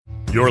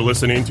You're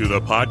listening to the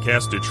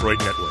Podcast Detroit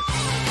Network.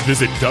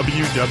 Visit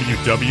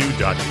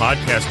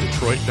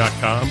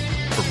www.podcastdetroit.com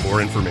for more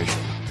information.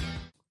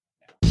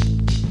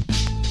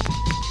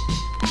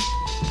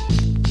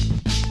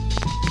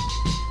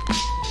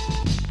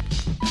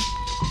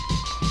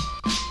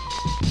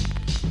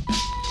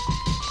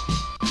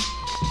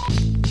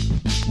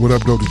 What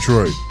up,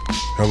 Detroit?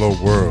 Hello,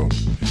 world,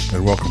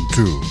 and welcome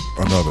to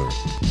another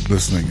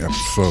listening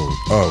episode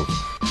of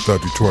the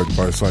Detroit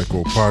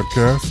Bycycle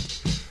Podcast.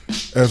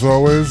 As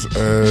always,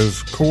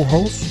 as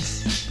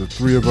co-hosts, the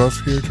three of us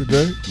here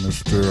today,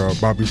 Mr.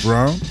 Bobby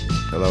Brown.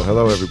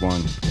 Hello,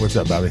 everyone. What's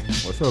up, Bobby?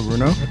 What's up,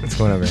 Bruno? What's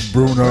going on, man?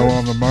 Bruno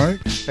on the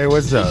mic. Hey,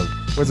 what's up?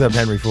 What's up,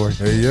 Henry Ford?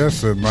 Hey,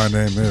 yes, and my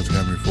name is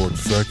Henry Ford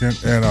II,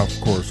 and of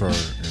course, our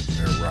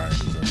engineer Ryan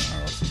is in the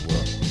house as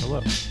well.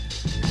 Hello.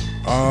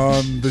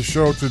 On the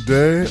show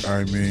today,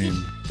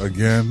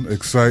 again,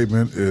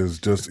 excitement is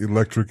just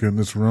electric in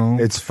this room.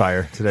 It's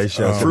fire. Today's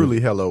show.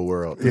 Truly hello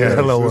world. Yeah,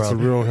 hello world. It's a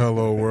real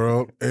hello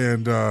world.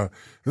 And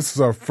this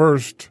is our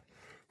first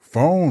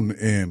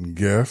phone-in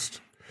guest.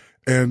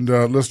 And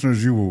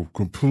listeners, you will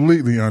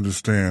completely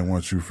understand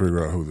once you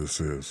figure out who this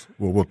is.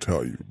 Well, we'll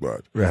tell you,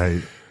 but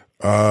Right.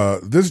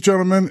 this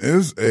gentleman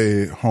is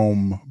a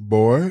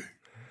homeboy,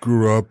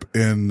 grew up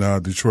in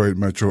Detroit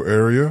metro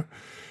area.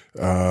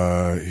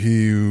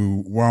 He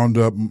wound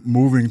up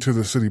moving to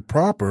the city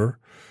proper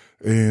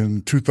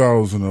in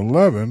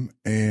 2011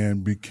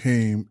 and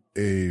became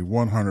a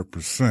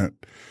 100%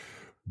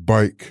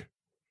 bike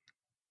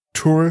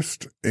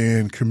tourist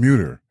and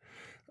commuter.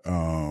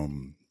 I'll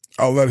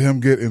let him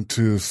get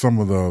into some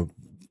of the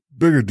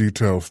bigger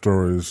detailed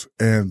stories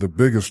and the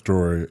biggest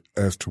story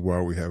as to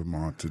why we have him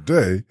on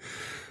today.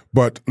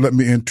 But let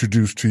me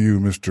introduce to you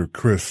Mr.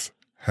 Chris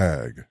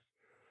Hagg.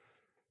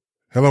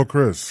 Hello,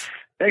 Chris.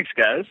 Thanks,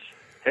 guys.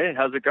 Hey,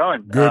 how's it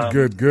going?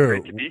 Good.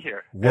 Great to be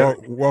here.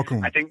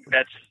 Welcome. I think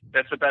that's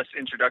the best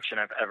introduction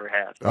I've ever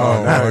had.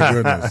 Oh, my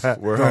goodness.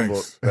 We're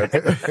Thanks.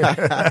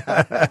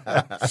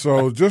 humbled.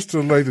 So just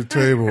to lay the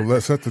table,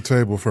 let's set the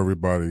table for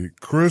everybody.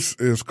 Chris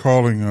is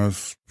calling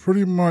us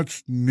pretty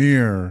much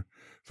near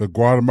the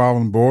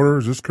Guatemalan border.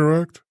 Is this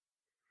correct?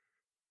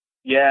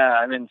 Yeah,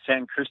 I'm in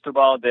San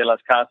Cristobal de las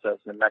Casas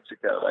in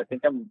Mexico. I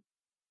think I'm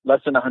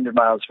less than 100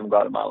 miles from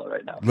Guatemala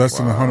right now. Less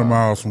than 100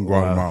 miles from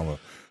Guatemala. Wow.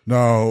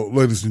 Now,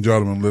 ladies and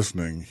gentlemen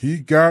listening,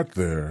 he got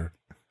there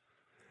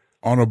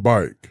on a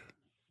bike.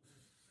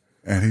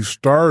 And he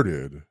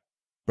started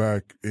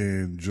back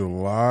in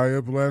July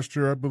of last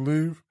year, I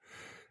believe,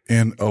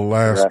 in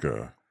Alaska.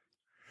 Correct.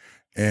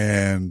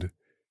 And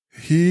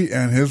he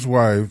and his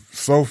wife,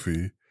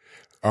 Sophie,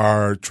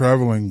 are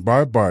traveling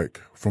by bike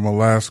from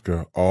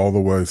Alaska all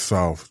the way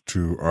south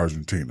to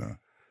Argentina.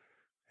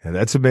 Yeah,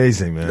 that's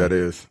amazing, man. That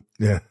is.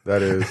 Yeah.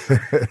 That is.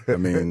 I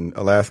mean,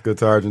 Alaska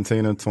to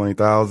Argentina,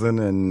 20,000,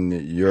 and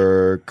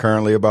you're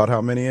currently about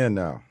how many in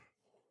now?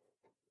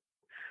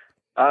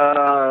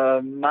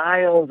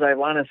 Miles, I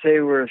want to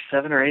say we're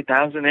 7,000 or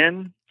 8,000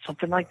 in,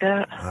 something like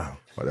that. Wow.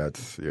 Well,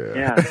 that's,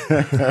 Yeah.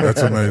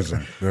 That's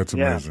amazing. That's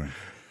amazing. Yeah.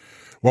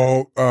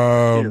 Well,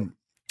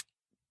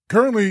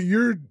 currently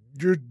you're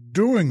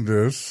doing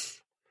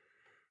this,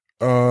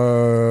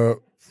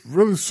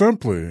 really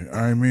simply.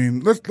 I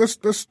mean,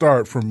 let's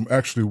start from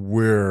actually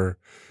where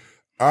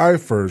I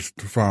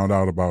first found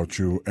out about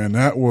you, and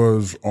that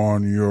was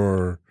on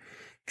your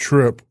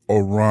trip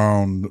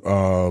around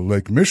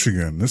Lake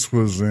Michigan. This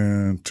was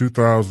in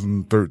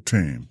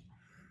 2013.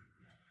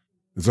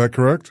 Is that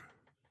correct?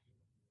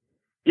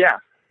 Yeah.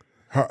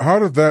 How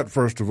did that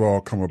first of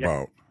all come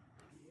about?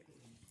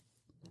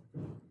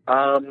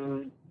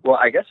 Well,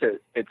 I guess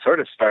it sort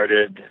of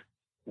started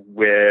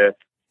with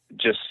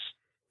just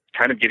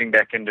kind of getting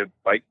back into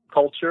bike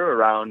culture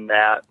around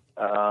that,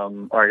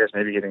 or I guess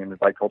maybe getting into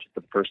bike culture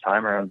for the first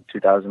time around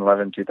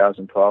 2011,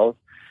 2012.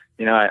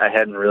 You know, I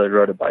hadn't really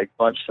rode a bike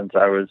much since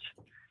I was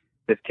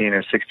 15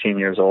 or 16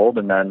 years old.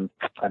 And then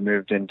I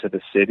moved into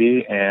the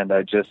city and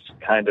I just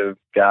kind of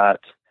it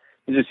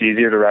was just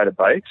easier to ride a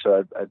bike.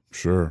 So I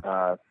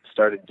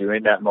started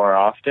doing that more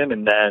often.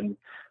 And then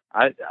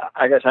I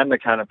guess I'm the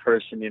kind of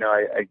person, you know,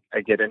 I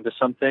get into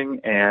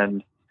something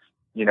and,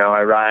 you know,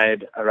 I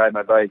ride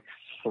my bike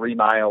 3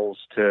 miles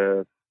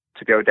to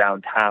go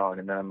downtown,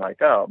 and then I'm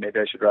like, oh, maybe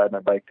I should ride my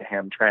bike to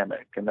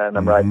Hamtramck, and then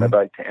I'm riding my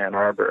bike to Ann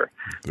Arbor,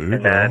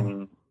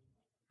 and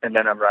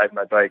then I'm riding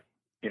my bike,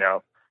 you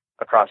know,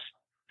 across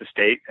the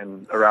state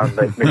and around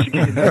Lake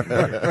Michigan and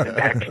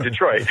back to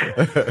Detroit.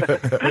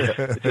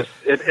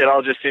 It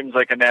all just seems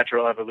like a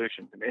natural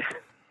evolution to me.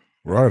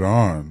 Right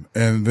on.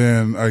 And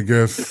then I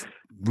guess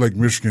Lake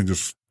Michigan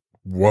just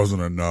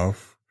wasn't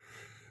enough.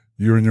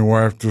 You and your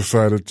wife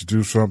decided to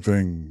do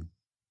something,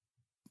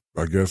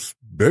 I guess,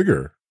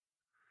 bigger.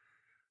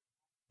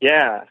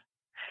 Yeah.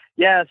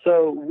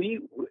 So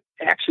we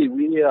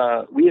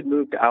had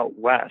moved out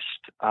west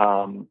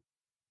a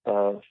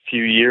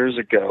few years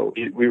ago.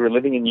 We were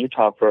living in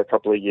Utah for a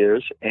couple of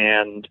years,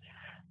 and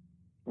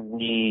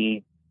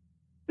we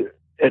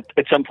at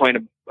some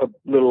point a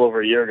little over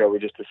a year ago, we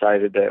just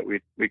decided that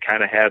we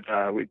kind of had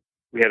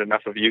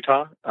enough of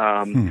Utah,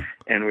 and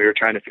we were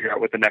trying to figure out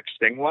what the next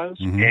thing was,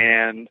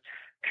 and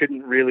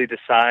couldn't really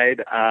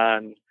decide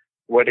on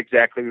what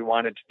exactly we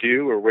wanted to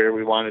do or where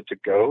we wanted to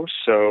go.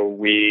 So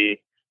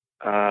we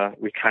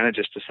kind of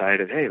just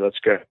decided, hey, let's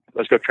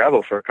go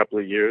travel for a couple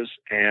of years.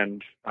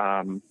 And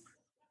I've,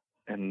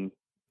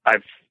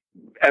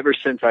 ever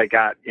since I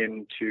got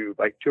into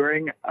bike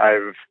touring,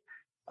 I've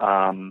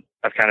kind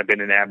of been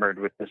enamored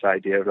with this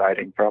idea of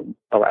riding from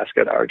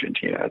Alaska to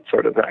Argentina. It's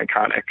sort of an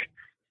iconic,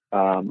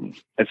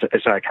 it's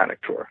an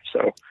iconic tour.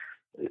 So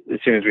as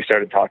soon as we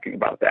started talking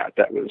about that,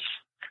 that was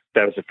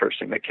the first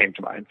thing that came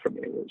to mind for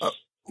me was,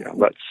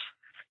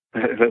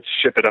 let's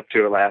ship it up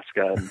to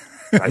Alaska.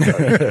 And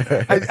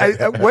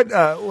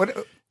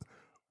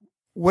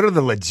what are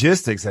the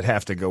logistics that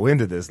have to go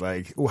into this?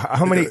 Like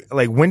how many,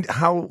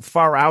 how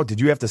far out did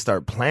you have to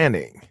start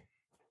planning?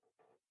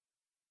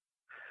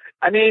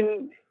 I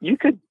mean, you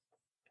could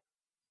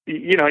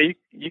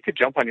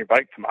jump on your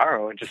bike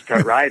tomorrow and just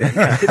start riding. It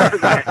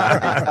doesn't have to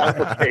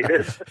be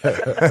complicated.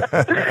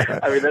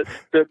 I mean,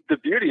 the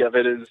beauty of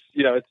it is,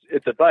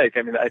 it's a bike.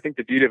 I mean, I think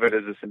the beauty of it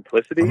is the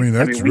simplicity. I mean,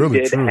 that's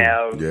really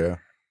true.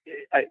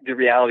 The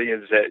reality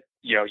is that,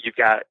 you've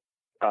got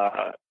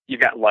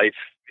life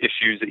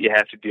issues that you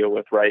have to deal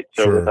with, right?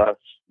 So with us,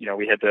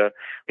 we had to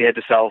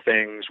sell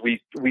things. We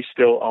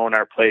still own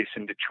our place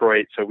in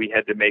Detroit, so we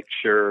had to make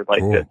sure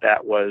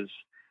that was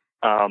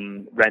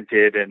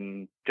rented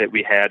and that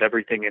we had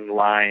everything in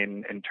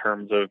line in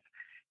terms of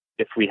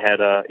if we had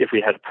a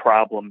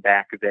problem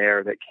back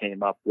there that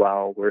came up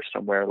while we're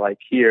somewhere like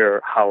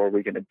here, how are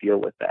we going to deal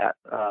with that?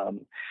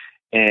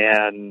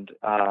 And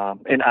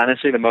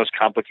honestly, the most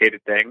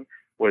complicated thing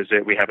was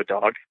that we have a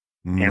dog,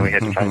 and we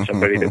had to find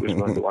somebody that was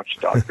willing to watch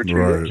the dog for 2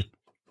 years.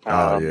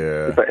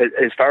 But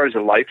as far as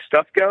the life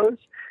stuff goes,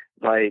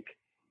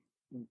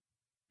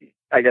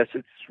 I guess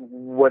it's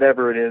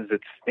whatever it is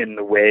that's in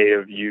the way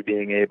of you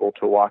being able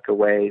to walk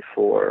away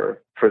for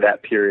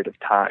that period of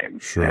time.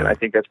 Sure. And I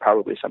think that's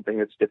probably something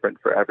that's different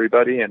for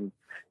everybody. And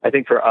I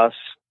think for us,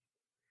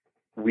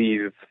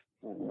 we're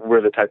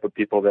the type of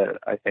people that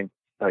I think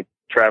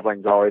traveling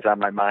is always on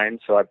my mind.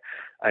 So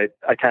I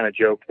kind of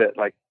joke that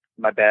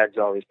my bag's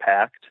always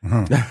packed.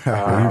 There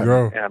you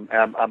go. And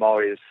I'm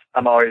always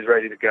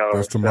ready to go.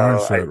 That's the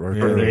mindset right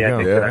there. For me, I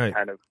think that I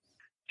kind of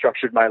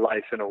structured my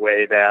life in a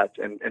way that,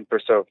 and for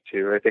Sophie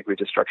too, I think we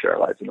just structured our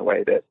lives in a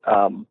way that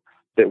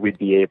that we'd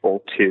be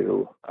able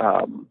to,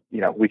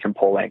 we can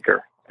pull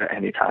anchor at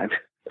any time.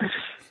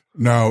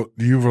 Now,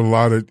 you've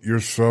allotted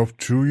yourself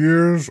 2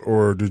 years,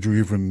 or did you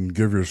even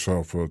give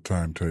yourself a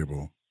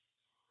timetable?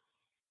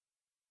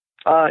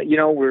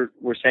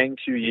 We're saying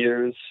 2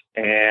 years,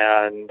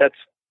 and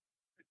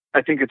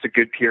I think it's a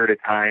good period of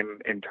time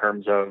in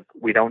terms of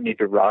we don't need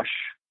to rush,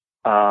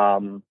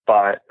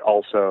 but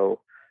also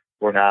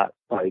we're not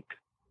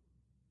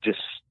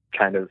just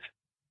kind of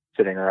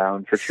sitting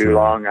around for too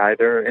long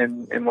either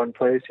in one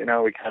place. We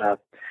kind of,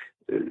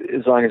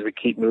 as long as we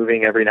keep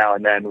moving every now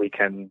and then, we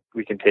can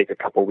take a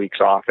couple weeks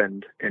off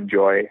and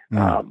enjoy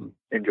a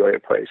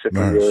place if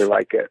we really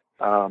like it.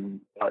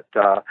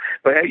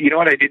 But you know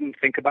what I didn't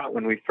think about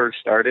when we first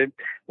started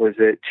was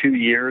that 2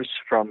 years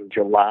from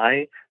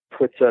July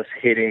puts us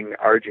hitting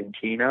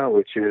Argentina,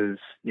 which is,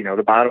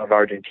 the bottom of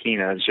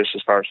Argentina is just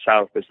as far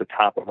south as the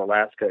top of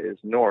Alaska is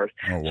north.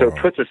 Oh, wow. So it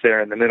puts us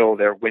there in the middle of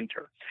their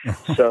winter.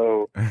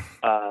 So,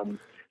 I'm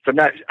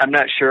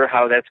not sure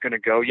how that's going to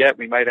go yet.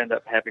 We might end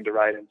up having to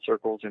ride in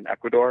circles in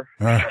Ecuador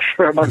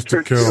for a month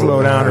or two.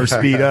 Slow down or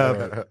speed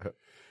up.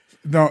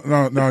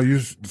 No. You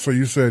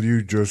said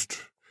you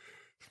just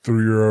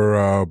threw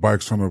your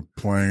bikes on a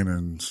plane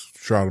and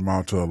shot them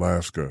out to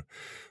Alaska.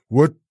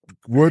 What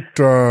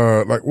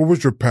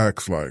was your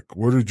packs like?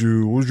 What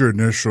was your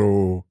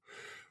initial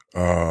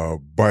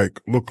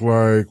bike look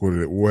like? What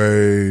did it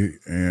weigh?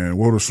 And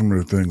what are some of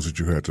the things that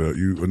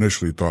you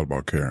initially thought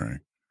about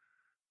carrying?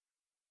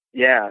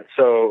 Yeah.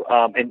 So,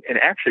 and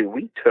actually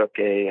we took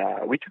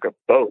a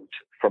boat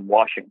from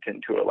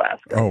Washington to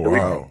Alaska. Oh, so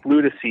wow. We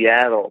flew to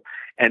Seattle,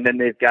 and then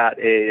they've got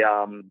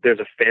there's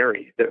a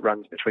ferry that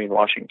runs between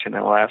Washington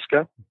and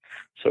Alaska.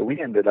 So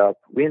we ended up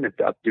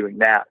doing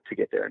that to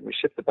get there, and we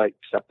shipped the bike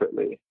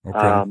separately.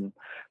 Okay.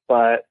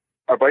 But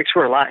our bikes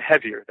were a lot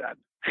heavier then.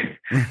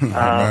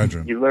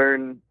 Imagine. You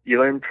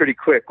learn pretty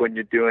quick when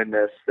you're doing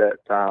this that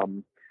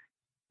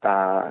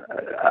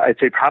I'd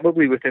say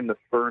probably within the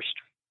first.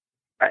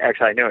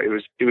 Actually, I know it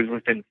was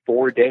within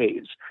 4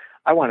 days.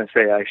 I want to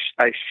say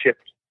I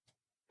shipped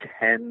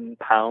 10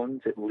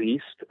 pounds at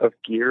least of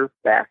gear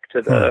back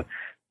to the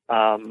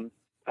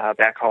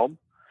back home,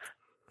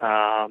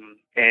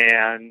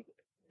 and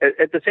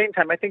at the same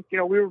time, I think we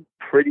were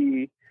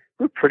pretty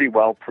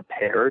well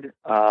prepared.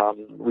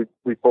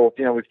 We both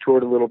we've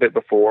toured a little bit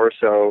before,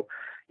 so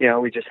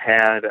we just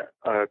had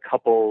a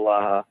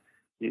couple.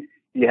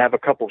 You have a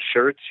couple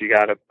shirts. You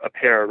got a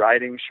pair of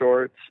riding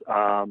shorts.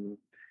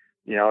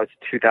 It's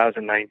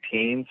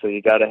 2019, so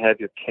you got to have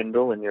your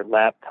Kindle and your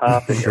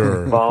laptop and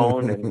your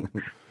phone and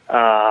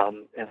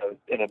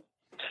a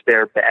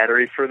spare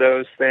battery for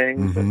those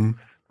things. Mm-hmm.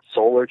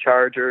 solar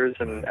chargers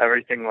and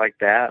everything like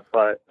that.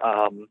 But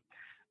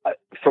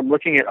from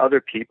looking at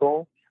other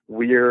people,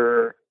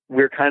 we're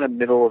kind of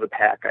middle of the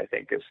pack, I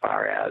think, as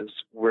far as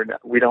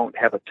we don't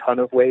have a ton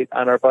of weight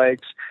on our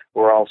bikes.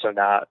 We're also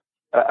not,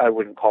 I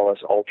wouldn't call us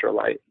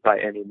ultralight by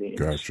any means.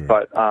 Gotcha.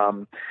 But,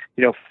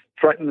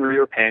 front and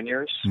rear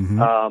panniers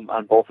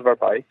on both of our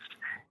bikes.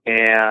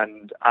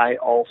 And I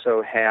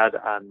also had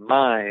on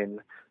mine,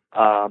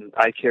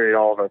 I carried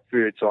all of our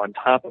food. So on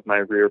top of my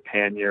rear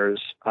panniers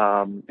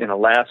in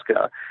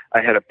Alaska,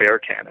 I had a bear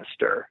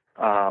canister,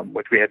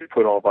 which we had to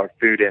put all of our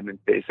food in.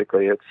 And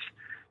basically it's,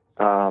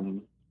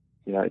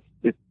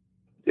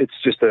 it's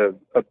just a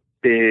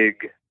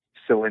big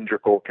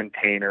cylindrical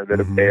container that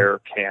a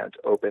bear can't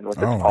open with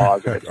its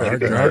paws. And it's I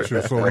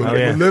gotcha. So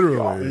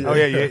literally. Oh,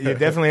 yeah, you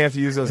definitely have to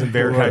use those in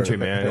bear country,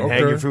 man. And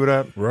hang your food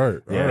up. Right.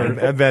 Yeah,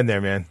 I've been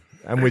there, man.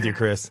 I'm with you,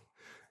 Chris.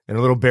 And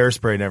a little bear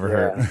spray never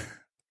hurt.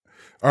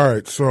 All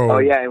right, so. Oh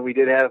yeah, and we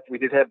did have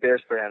bear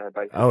spray on our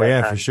bike. Oh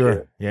yeah, for sure.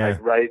 Too. Yeah,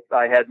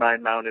 I had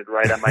mine mounted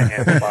right on my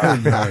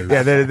handlebar. Nice.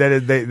 Yeah,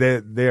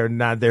 they are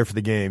not there for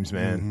the games,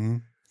 man. Mm-hmm.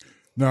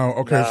 Now,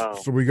 okay,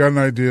 so we got an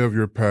idea of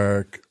your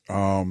pack.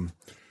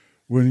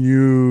 When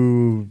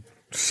you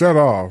set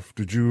off,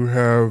 did you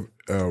have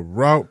a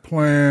route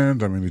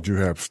planned? I mean, did you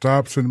have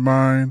stops in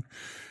mind?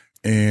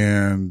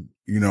 And,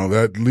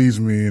 that leads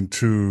me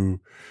into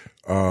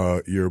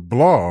your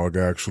blog,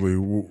 actually.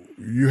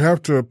 You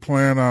have to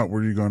plan out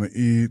where you're going to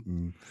eat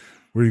and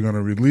where you're going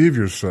to relieve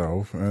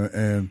yourself.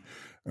 And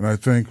I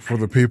think for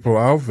the people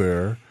out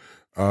there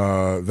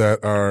that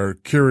are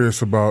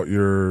curious about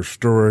your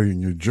story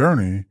and your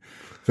journey,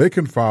 they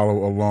can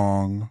follow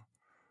along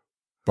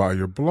by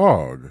your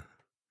blog.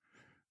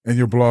 And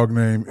your blog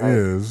name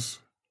is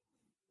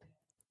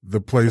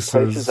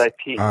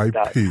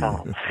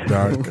theplacesip.com.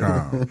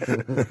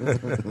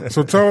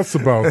 So tell us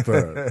about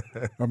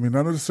that. I mean,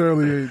 not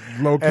necessarily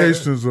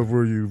locations of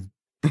where you've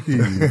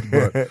peed,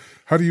 but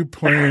how do you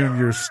plan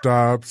your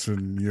stops?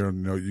 And you're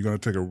going to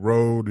take a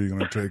road? Are you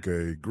going to take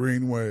a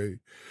greenway?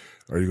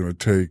 Are you going to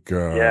take?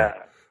 How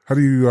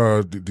do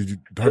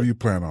you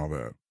plan all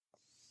that?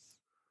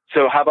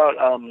 So how about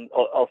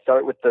I'll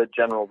start with the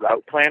general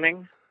route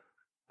planning.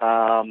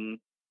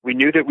 We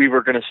knew that we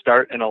were going to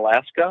start in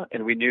Alaska,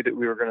 and we knew that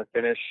we were going to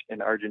finish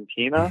in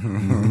Argentina,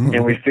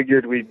 and we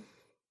figured we'd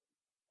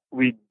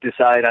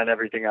decide on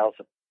everything else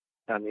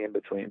on the in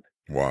between.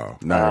 Wow,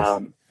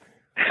 nice.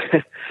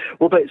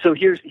 But so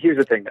here's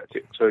the thing though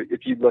too. So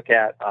if you look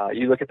at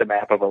the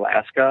map of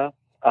Alaska,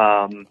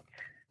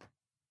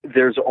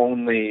 there's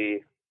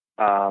only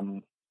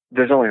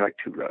like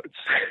 2 roads.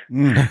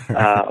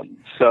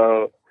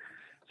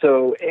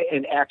 So,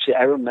 and actually,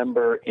 I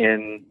remember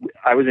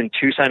I was in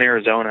Tucson,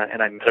 Arizona,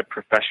 and I met a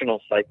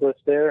professional cyclist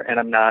there. And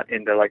I'm not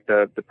into like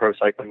the pro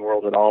cycling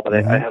world at all, but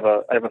I have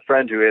a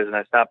friend who is, and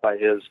I stopped by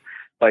his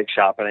bike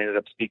shop, and I ended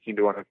up speaking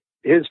to one of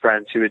his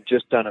friends who had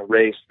just done a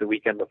race the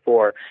weekend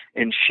before,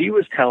 and she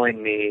was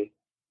telling me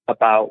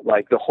about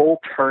like the whole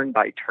turn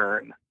by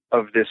turn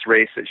of this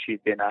race that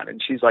she'd been on.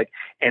 And she's like,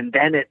 and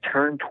then at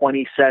turn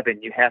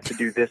 27, you have to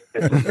do this,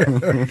 this,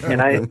 and this.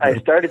 And I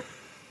started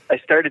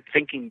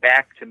thinking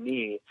back to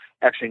me.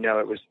 Actually, no,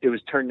 it was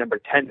turn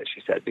number 10 that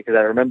she said, because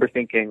I remember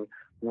thinking,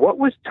 what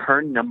was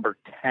turn number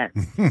 10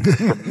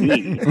 for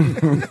me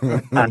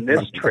on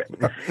this trip?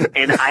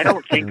 And I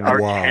don't think our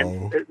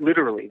 10th,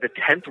 literally the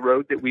 10th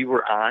road that we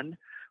were on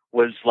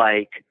was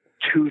like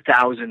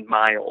 2,000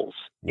 miles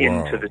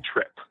into the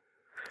trip.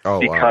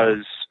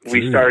 Because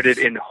we started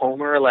in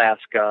Homer,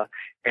 Alaska,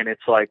 and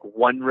it's like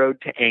one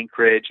road to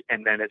Anchorage,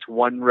 and then it's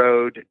one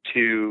road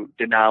to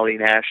Denali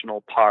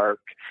National Park,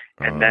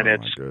 and then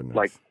it's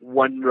like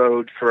one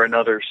road for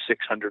another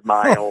 600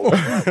 miles,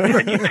 and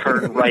then you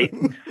turn right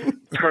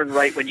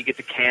when you get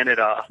to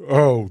Canada.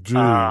 Oh, geez.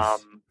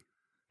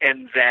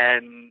 And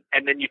then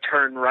you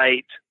turn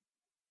right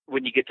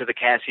when you get to the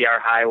Cassiar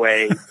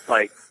Highway,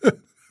 like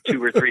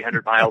 200 or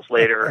 300 miles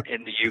later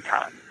in the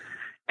Yukon.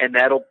 And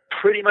that'll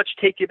pretty much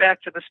take you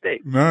back to the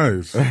States.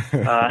 Nice. So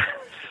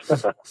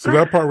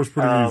that part was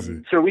pretty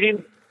easy. So we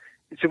didn't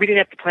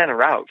have to plan a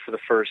route for the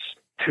first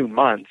 2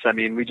 months. I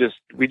mean, we just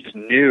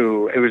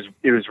knew it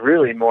was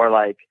really more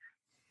like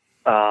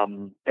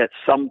at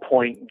some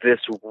point this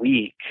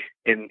week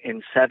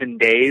in 7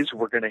 days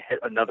we're going to hit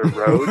another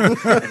road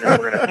and then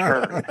we're going to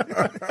turn.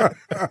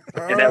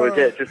 And that was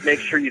it. Just make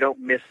sure you don't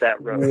miss that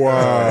road.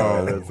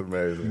 Wow, that's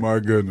amazing. My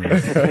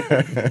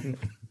goodness.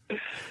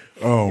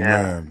 Oh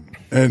man.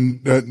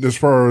 And as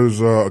far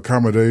as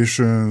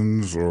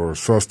accommodations or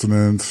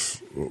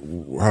sustenance,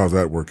 how does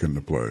that work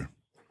into play?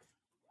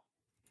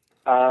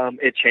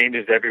 It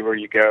changes everywhere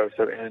you go.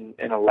 So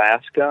in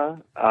Alaska,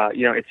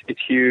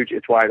 it's huge.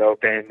 It's wide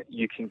open.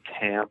 You can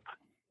camp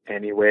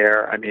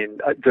anywhere. I mean,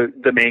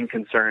 the main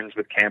concerns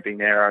with camping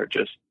there are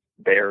just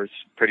bears,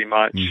 pretty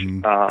much.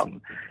 Mm-hmm.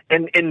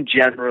 And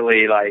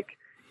generally, like,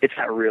 it's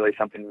not really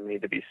something you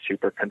need to be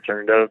super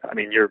concerned of. I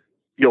mean,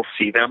 you'll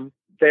see them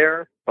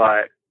there,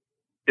 but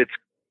it's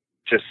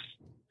just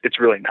it's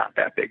really not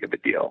that big of a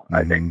deal,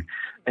 I think.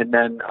 And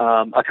then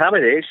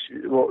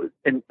accommodation. Well,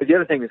 and the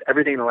other thing is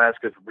everything in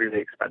Alaska is really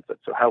expensive.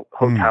 So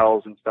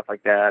hotels and stuff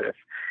like that.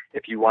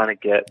 If you want to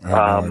get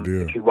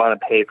if you want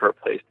to pay for a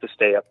place to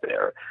stay up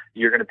there,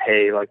 you're going to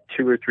pay like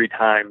 2 or 3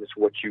 times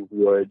what you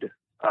would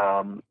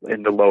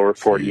in the lower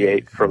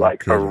 48 for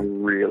like a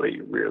really,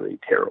 really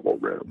terrible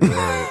room.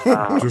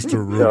 Just a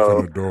roof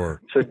and a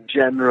door. So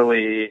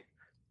generally,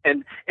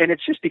 and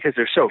it's just because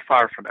they're so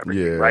far from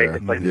everything, right?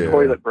 It's like the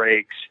toilet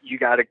breaks, you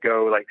got to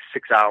go like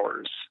 6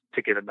 hours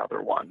to get another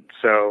one.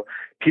 So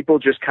people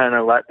just kind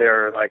of let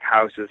their like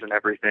houses and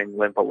everything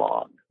limp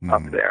along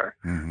up there.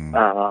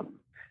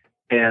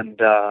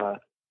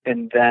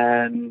 And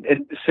then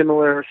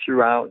similar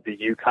throughout the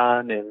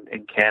Yukon and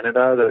in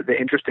Canada. The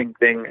interesting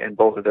thing in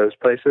both of those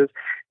places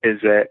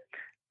is that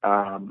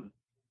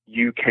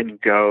you can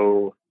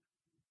go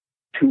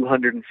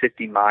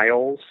 250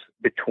 miles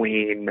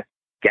between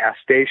gas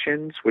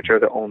stations, which are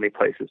the only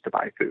places to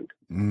buy food.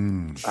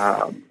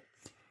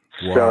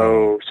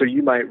 So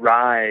you might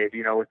ride,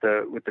 with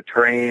the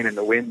terrain and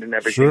the wind and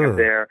everything up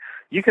there,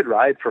 you could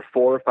ride for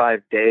 4 or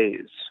 5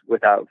 days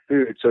without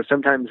food. So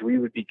sometimes we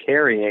would be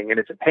carrying, and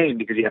it's a pain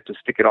because you have to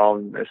stick it all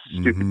in this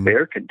stupid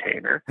bear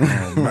container.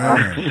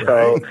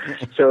 So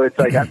it's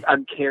like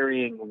I'm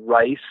carrying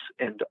rice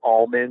and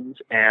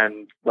almonds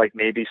and like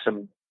maybe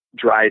some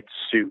dried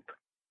soup,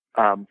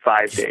 5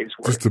 days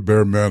worth. Just the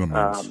bare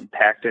minimum.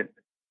 Packed in.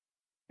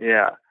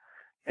 Yeah.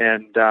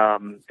 And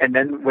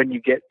then when you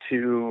get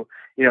to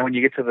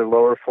the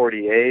lower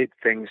 48,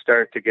 things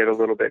start to get a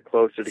little bit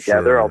closer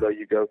together, although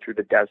you go through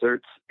the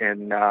deserts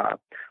in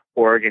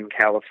Oregon,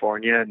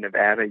 California,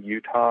 Nevada,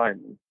 Utah,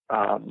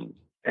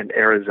 and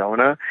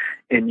Arizona,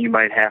 and you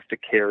might have to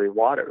carry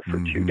water for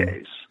 2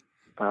 days.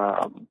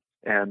 So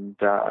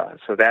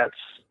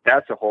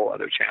that's a whole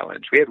other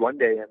challenge. We had one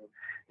day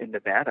in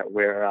Nevada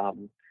where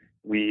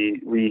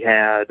we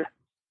had,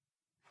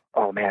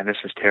 oh man,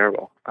 this was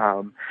terrible.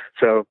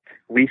 So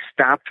we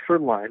stopped for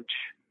lunch,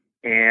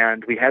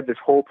 and we had this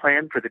whole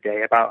plan for the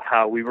day about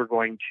how we were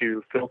going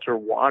to filter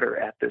water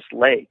at this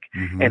lake.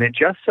 And it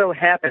just so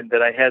happened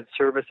that I had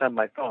service on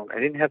my phone. I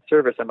didn't have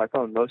service on my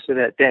phone most of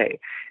that day.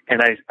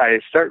 And I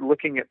start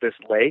looking at this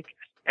lake,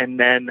 and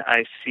then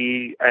I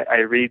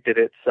read that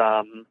it's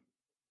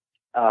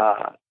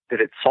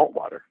salt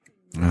water.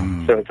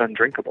 So it's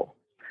undrinkable.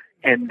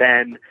 And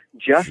then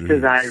just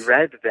as I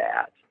read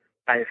that,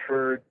 I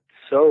heard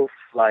Soph,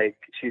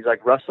 she's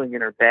like rustling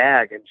in her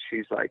bag, and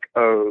she's like,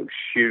 oh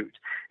shoot.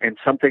 And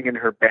something in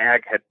her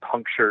bag had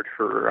punctured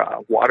her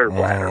water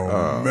bladder in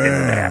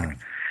the back.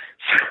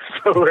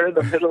 So we're in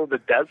the middle of the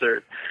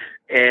desert,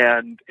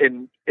 and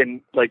in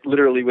like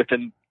literally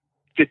within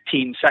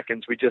 15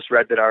 seconds, we just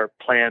read that our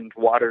planned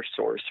water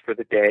source for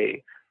the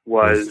day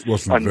was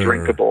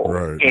undrinkable.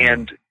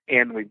 And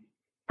we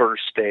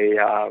burst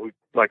we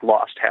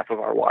lost half of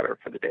our water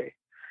for the day.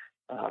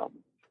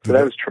 So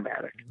that was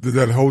traumatic. Did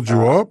that hold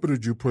you up, or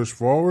did you push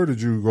forward?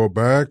 Did you go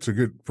back to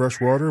get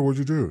fresh water? What'd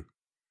you do?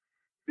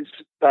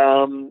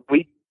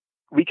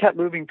 We kept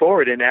moving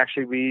forward, and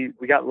actually we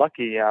got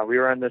lucky. We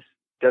were on this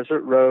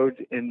desert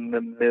road in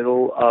the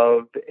middle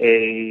of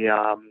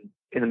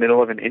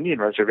an Indian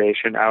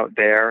reservation out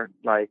there.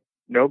 Like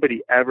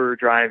nobody ever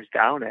drives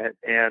down it,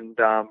 and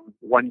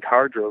one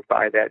car drove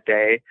by that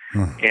day,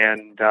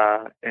 and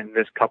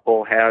this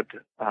couple had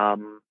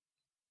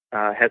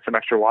some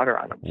extra water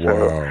on them.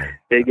 So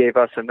they gave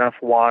us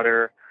enough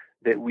water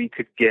that we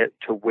could get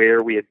to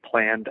where we had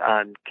planned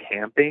on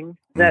camping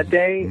that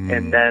day.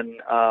 And then,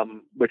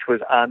 which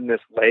was on this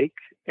lake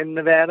in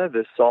Nevada,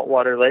 this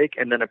saltwater lake.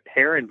 And then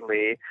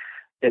apparently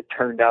it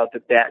turned out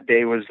that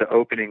day was the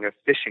opening of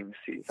fishing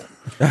season.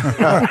 So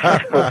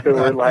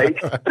we're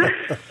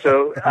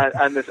so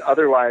on this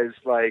otherwise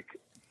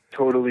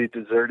totally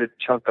deserted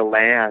chunk of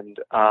land,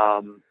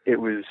 it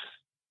was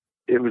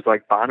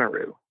like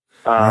Bonnaroo.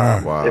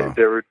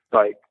 There were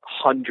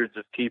hundreds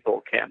of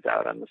people camped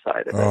out on the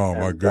side of it. Oh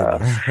my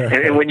goodness!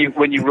 And when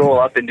you roll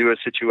up into a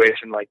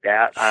situation like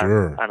that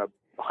on a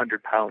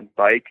 100-pound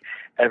bike,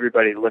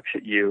 everybody looks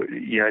at you.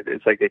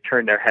 It's like they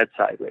turn their head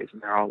sideways,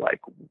 and they're all like,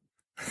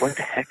 "What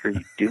the heck are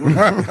you doing?"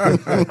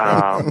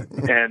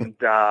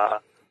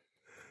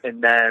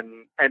 And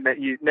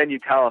then you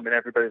tell them, and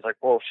everybody's like,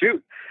 "Well,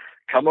 shoot.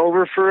 Come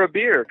over for a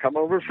beer. Come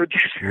over for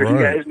dinner. You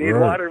guys need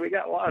water? We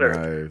got water."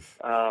 Nice.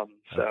 A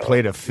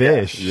plate of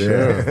fish.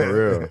 Yeah, for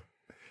real.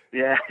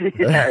 Yeah,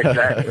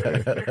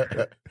 exactly.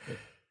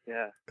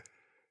 Yeah.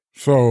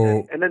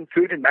 So, and then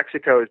food in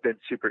Mexico has been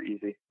super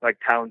easy. Like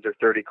towns are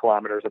 30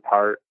 kilometers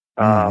apart.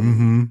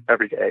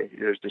 Every day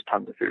there's just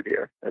tons of food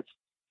here.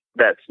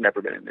 That's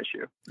never been an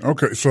issue.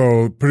 Okay,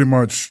 so pretty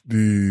much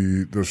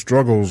the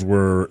struggles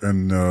were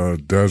in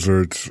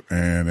deserts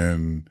and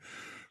in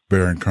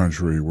barren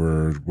country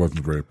where it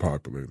wasn't very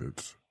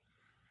populated.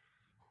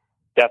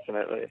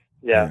 Definitely,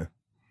 yeah.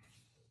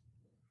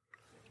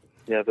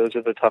 Those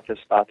are the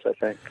toughest spots, I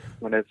think.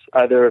 When it's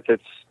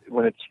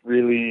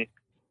really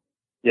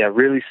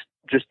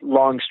just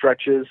long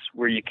stretches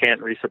where you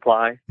can't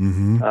resupply.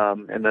 And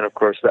then, of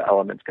course, the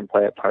elements can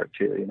play a part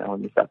too,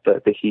 and you've got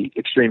the heat,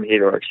 extreme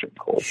heat or extreme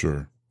cold.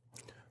 Sure.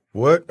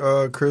 What,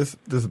 Chris,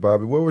 this is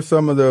Bobby, what were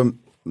some of the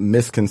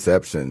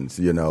misconceptions,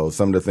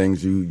 some of the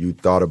things you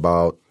thought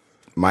about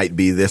might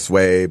be this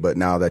way, but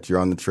now that you're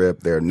on the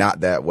trip, they're not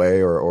that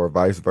way, or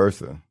vice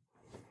versa?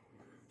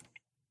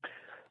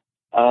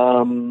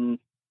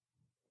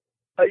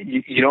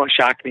 What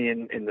shocked me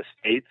in the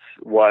States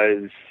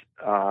was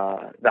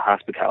the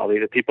hospitality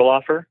that people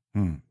offer.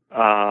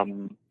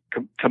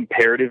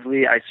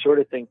 Comparatively, I sort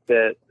of think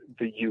that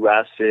the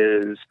U.S.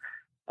 is,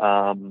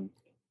 I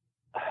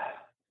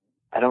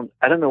don't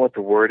know what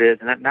the word is,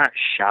 not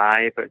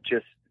shy, but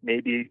just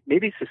maybe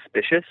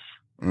suspicious.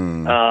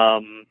 And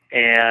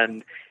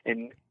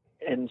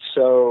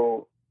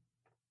so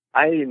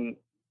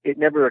it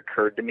never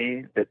occurred to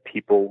me that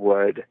people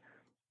would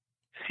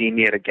see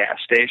me at a gas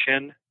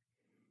station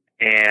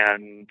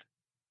and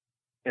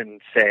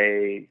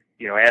say,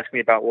 ask me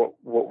about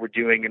what we're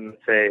doing and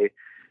say,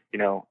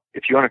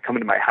 if you want to come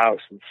into my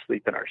house and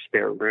sleep in our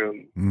spare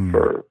room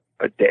for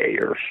a day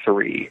or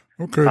three,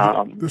 okay,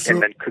 and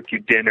then cook you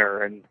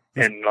dinner and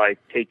like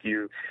take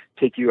you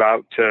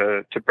out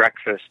to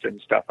breakfast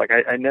and stuff. Like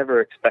I never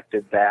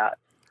expected that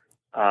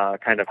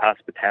kind of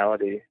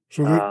hospitality.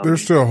 So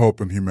there's still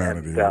hope in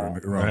humanity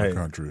around right. the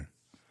country.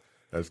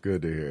 That's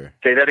good to hear.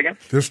 Say that again?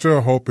 There's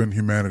still hope in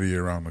humanity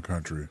around the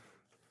country.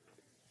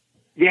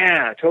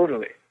 Yeah,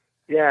 totally.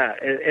 Yeah,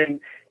 and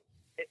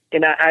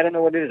I don't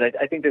know what it is.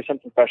 I think there's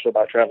something special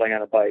about traveling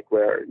on a bike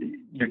where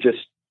you're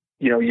just,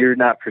 you're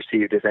not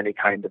perceived as any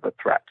kind of a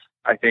threat,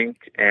 I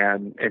think,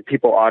 and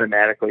people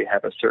automatically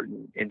have a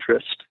certain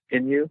interest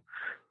in you.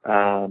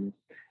 And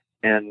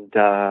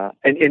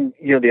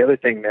the other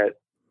thing that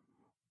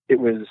I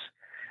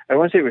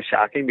want to say it was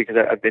shocking because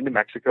I've been to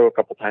Mexico a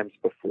couple times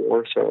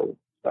before,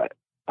 but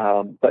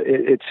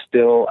it's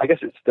still, I guess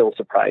it still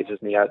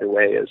surprises me either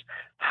way, is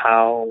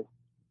how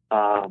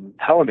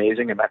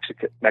amazing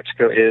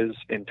Mexico is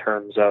in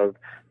terms of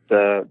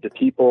the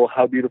people,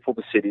 how beautiful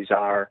the cities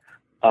are,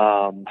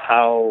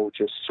 how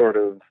just sort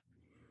of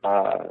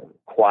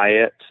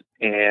quiet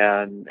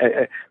and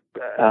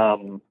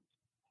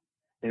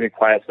maybe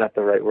quiet's not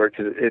the right word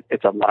because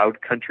it's a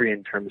loud country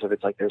in terms of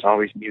it's like there's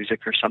always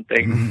music or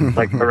something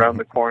like around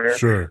the corner.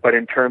 Sure. But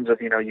in terms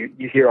of,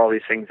 you hear all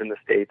these things in the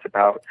States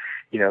about,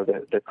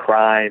 the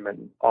crime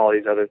and all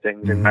these other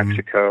things in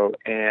Mexico.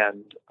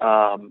 And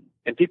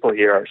people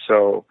here are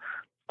so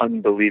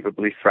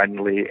unbelievably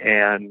friendly.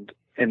 And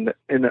in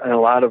a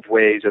lot of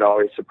ways, it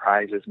always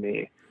surprises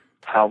me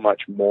how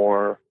much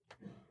more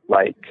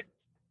like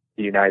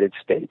the United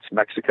States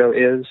Mexico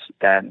is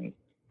than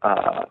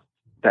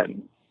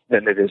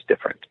it is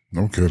different.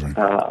 No kidding.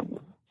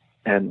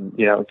 And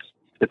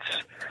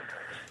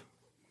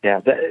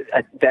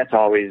that's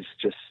always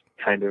just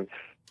kind of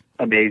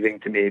amazing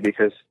to me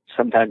because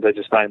sometimes I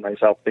just find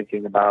myself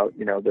thinking about,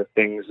 the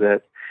things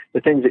that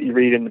you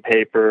read in the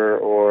paper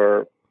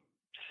or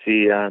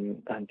see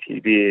on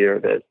TV or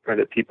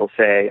that people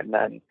say. And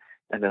then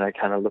I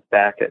kind of look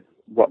back at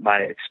what my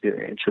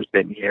experience has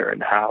been here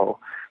and how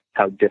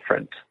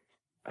different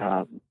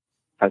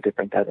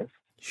that is.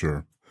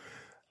 Sure.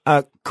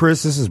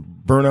 Chris, this is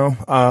Bruno.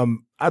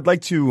 I'd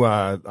like to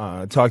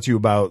talk to you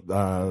about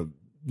the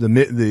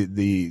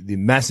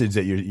message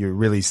that you're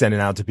really sending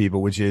out to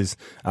people, which is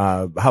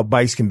how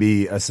bikes can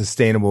be a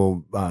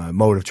sustainable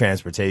mode of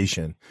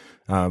transportation.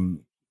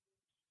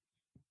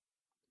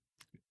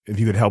 If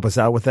you could help us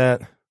out with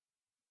that.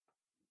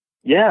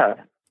 Yeah.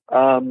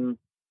 I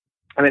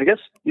guess,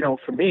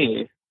 for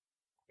me,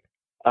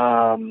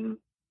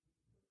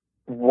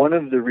 one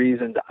of the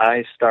reasons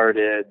I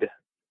started,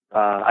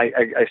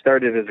 I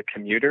started as a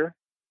commuter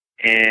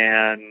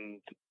and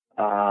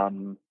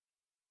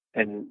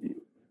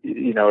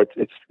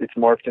it's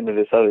morphed into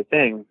this other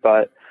thing,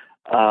 but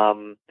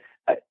I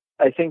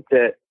think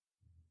that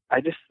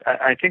I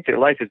think that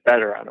life is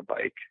better on a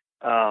bike.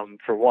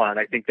 For one,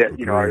 I think that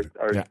our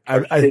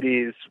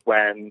cities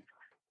when.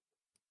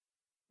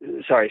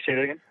 Sorry, say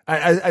that again.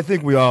 I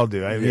think we all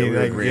do. I mean,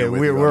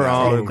 we're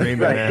all in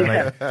agreement,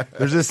 man. Like,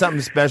 there's just something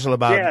special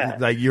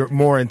about like you're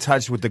more in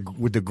touch with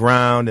the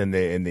ground and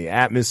the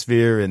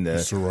atmosphere and the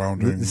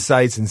surrounding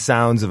sights and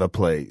sounds of a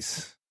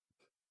place.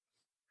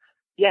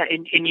 Yeah,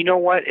 and you know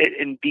what?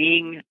 And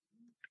being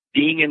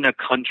in a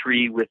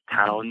country with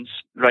towns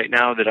right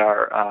now that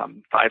are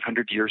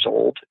 500 years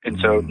old and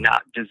so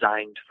not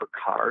designed for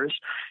cars,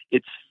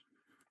 it's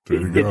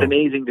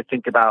amazing to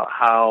think about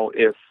how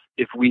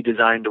if we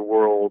designed a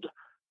world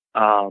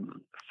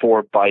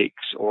for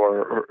bikes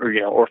or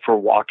for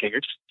walking or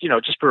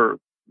just for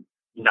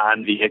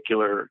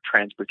non-vehicular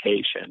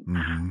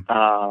transportation,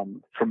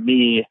 for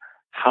me,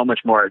 how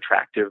much more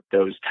attractive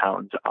those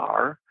towns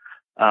are.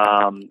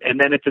 And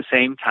then at the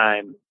same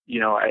time,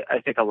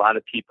 I think a lot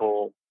of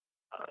people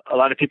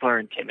are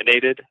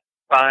intimidated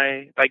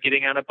by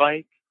getting on a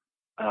bike.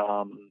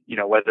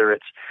 Whether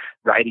it's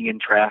riding in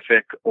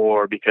traffic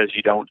or because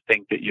you don't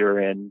think that you're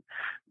in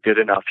good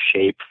enough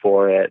shape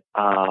for it.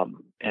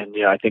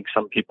 I think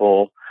some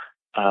people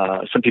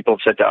some people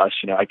have said to us,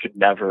 I could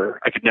never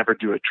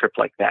do a trip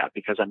like that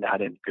because I'm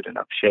not in good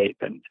enough shape.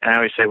 And I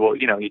always say, well,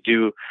 you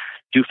do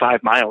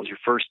 5 miles your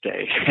first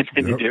day, and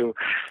then you do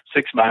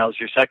 6 miles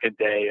your second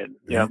day, and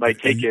it might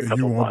take you a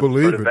couple months,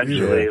 but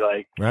eventually,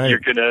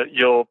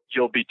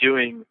 you'll be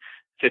doing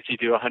 50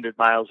 to 100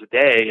 miles a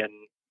day, and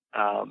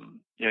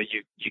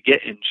you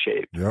get in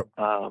shape. Yep.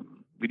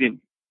 We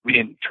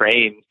didn't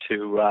train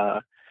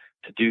to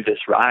do this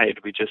ride.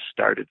 We just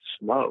started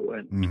slow,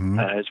 and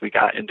as we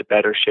got into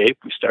better shape,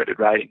 we started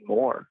riding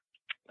more.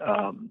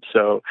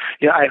 So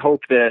I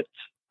hope that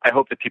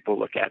people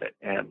look at it,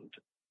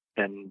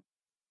 and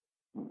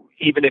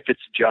even if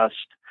it's just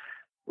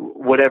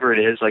whatever it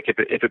is, like if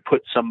it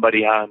puts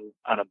somebody on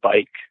a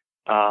bike,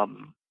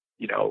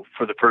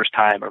 for the first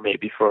time, or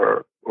maybe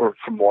for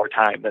more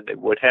time than they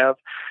would have,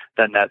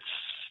 then that's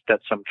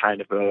some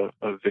kind of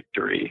a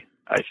victory,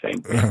 I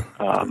think.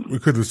 We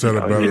could have said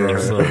it better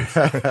ourselves.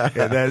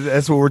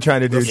 That's what we're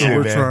trying to do,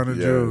 too, man. Trying to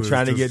do.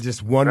 Trying to get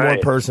just one more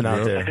person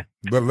out there.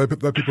 But let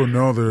people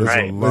know there's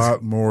a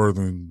lot more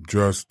than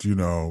just,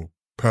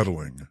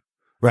 pedaling.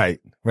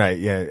 Right.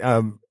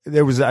 Yeah.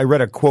 I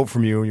read a quote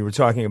from you, and you were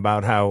talking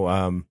about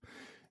how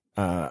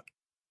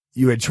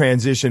you had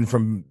transitioned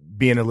from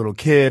being a little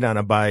kid on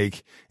a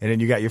bike, and then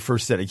you got your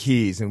first set of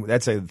keys. And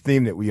that's a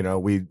theme that we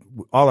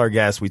all our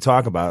guests, we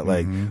talk about,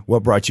 like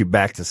what brought you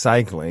back to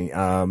cycling.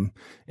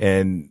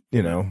 And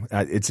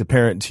it's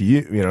apparent to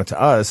you,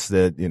 to us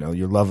that,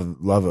 your love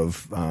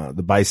of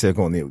the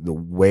bicycle and the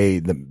way,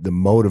 the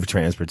mode of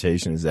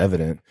transportation is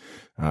evident.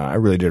 I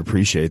really did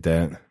appreciate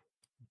that.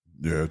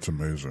 Yeah, it's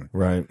amazing.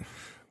 Right.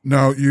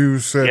 Now, you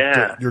said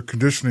that your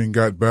conditioning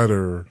got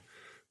better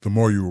the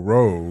more you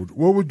rode.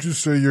 What would you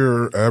say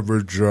your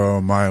average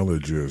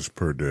mileage is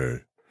per day?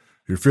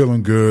 You're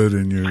feeling good,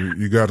 and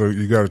you got a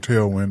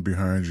tailwind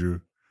behind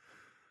you.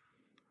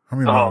 How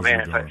many miles are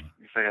you doing?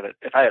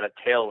 If I had a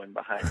tailwind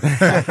behind me,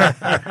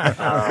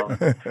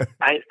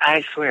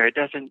 I swear it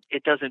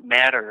doesn't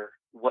matter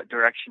what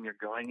direction you're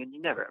going, and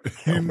you never have a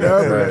tailwind. You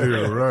never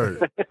do, right?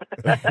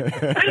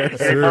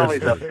 It's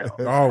always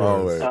uphill.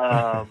 Always.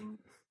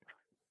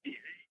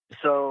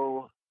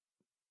 So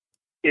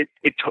it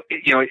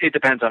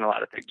depends on a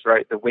lot of things,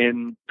 right? The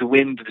wind,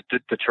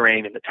 the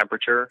terrain, and the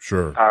temperature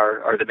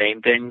are the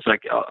main things.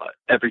 Like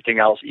everything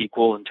else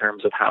equal in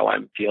terms of how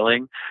I'm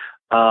feeling.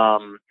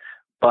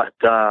 But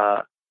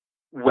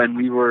when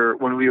we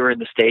were in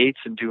the States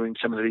and doing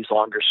some of these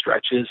longer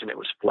stretches and it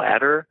was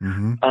flatter,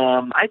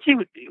 I'd say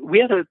we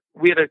had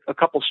a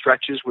couple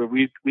stretches where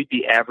we'd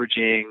be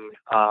averaging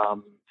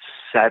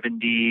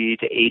 70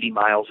 to 80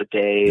 miles a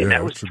day, and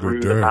that was through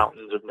the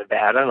mountains of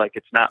Nevada. Like,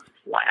 it's not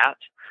flat,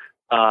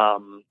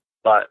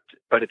 but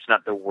it's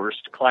not the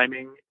worst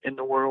climbing in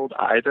the world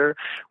either.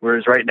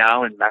 Whereas right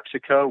now in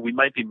Mexico, we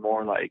might be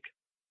more like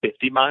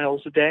 50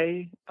 miles a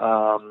day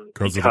because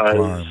of the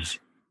climbs.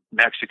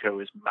 Mexico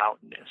is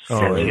mountainous.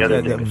 Oh, and the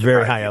other thing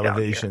very high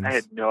elevations. I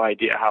had no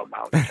idea how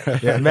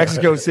mountainous. Yeah,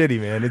 Mexico City,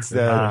 man. It's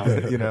Yeah.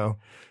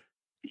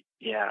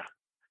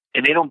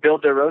 And they don't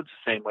build their roads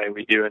the same way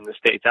we do in the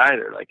States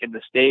either. Like in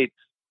the States,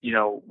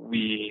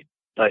 we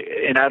like,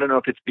 and I don't know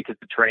if it's because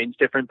the terrain's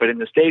different, but in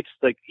the States,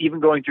 like even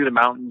going through the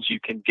mountains, you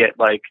can get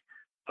like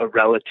a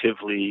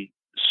relatively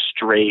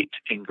straight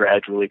and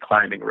gradually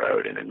climbing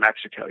road. And in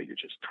Mexico, you're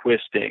just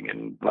twisting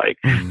and like,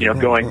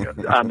 going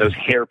on those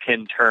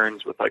hairpin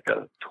turns with like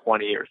a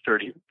 20 or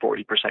 30,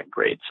 40%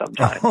 grade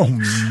sometimes. Oh,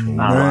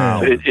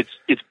 wow. So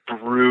it's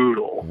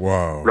brutal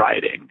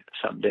riding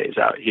some days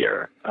out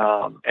here.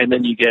 And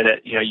then you get a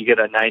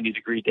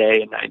 90-degree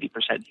day and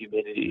 90%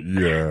 humidity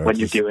when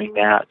you're doing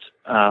that.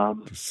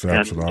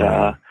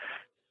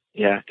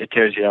 It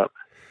tears you up.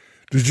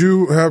 Did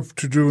you have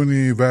to do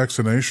any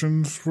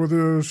vaccinations for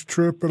this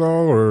trip at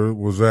all, or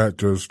was that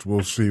just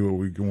we'll see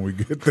when we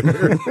get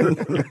there?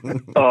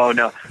 Oh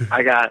no,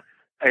 I got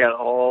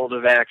all the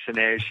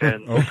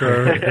vaccinations.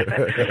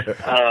 Okay.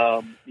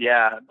 I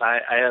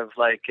have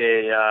like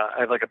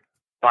a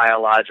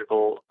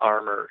biological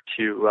armor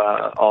to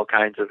all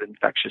kinds of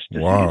infectious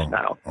disease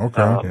now.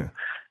 Okay.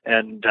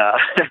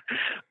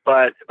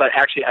 But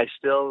actually, I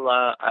still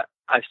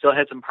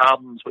had some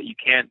problems. What you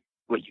can't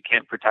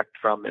protect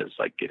from is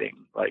like getting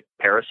like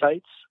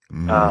parasites.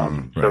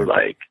 So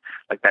like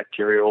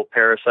bacterial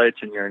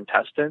parasites in your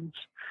intestines.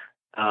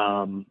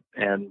 I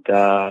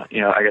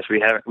guess we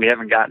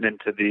haven't gotten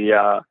into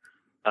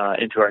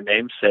into our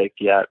namesake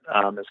yet,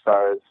 as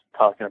far as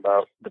talking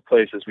about the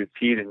places we've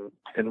peed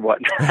and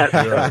whatnot.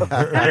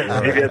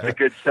 Maybe that's a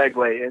good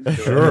segue into it.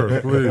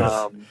 Sure, please.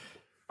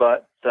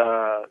 But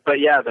the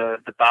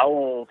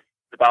bowel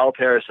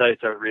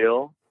parasites are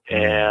real,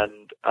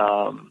 and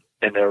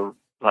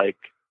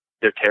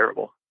they're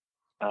terrible.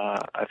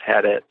 I've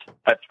had it.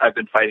 I've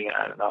been fighting it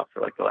on and off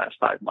for like the last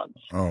 5 months.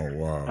 Oh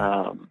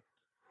wow.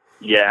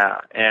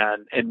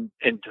 And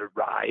to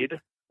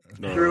ride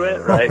through it,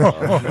 right?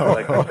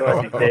 Like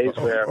these days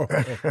where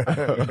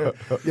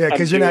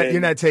because you're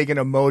not taking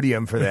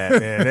Imodium for that,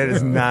 man. That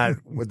is not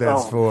what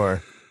that's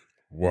for.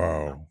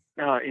 Wow.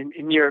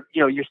 in your,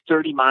 you're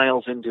 30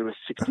 miles into a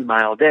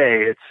 60-mile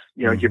day. It's,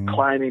 you're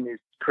climbing these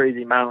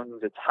crazy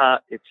mountains. It's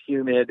hot. It's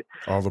humid.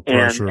 All the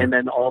pressure. And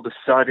then all of a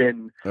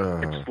sudden,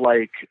 it's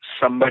like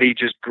somebody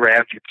just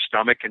grabbed your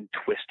stomach and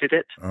twisted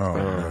it.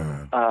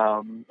 And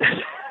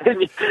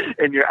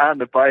you're on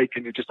the bike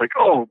and you're just like,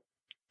 oh,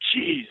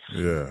 geez.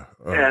 Yeah.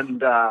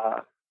 And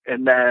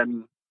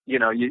then,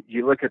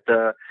 you look at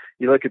the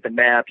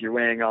map, you're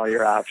weighing all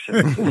your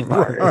options as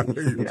far as,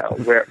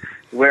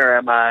 where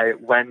am I?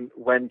 When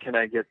can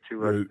I get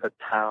to a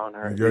town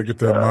or you gotta get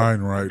that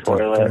mind right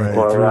toilet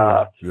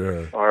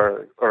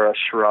or a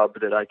shrub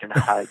that I can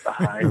hide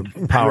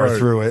behind. Power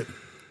through it.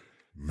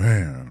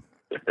 Man.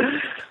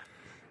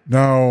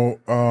 Now,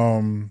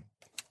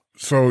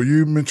 so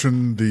you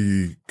mentioned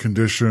the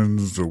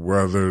conditions, the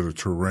weather, the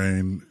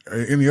terrain.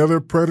 Any other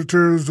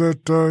predators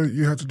that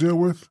you have to deal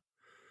with?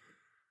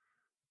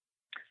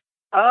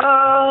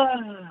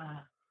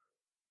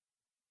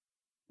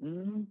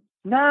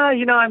 No,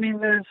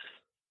 there's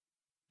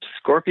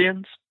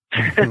scorpions.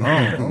 And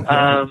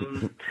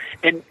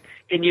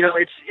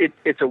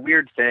it's a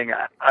weird thing.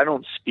 I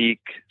don't speak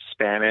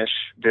Spanish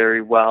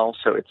very well,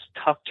 so it's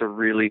tough to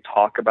really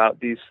talk about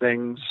these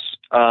things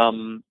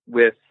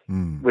with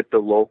the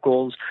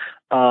locals.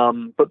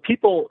 But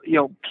people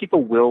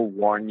will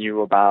warn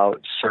you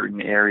about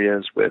certain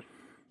areas with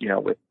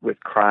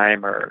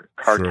crime or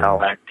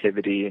cartel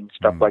activity and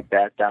stuff like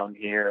that down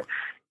here.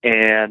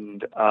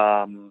 And,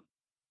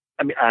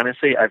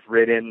 honestly, I've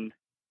ridden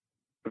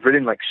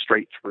like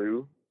straight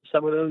through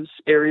some of those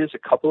areas a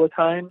couple of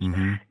times.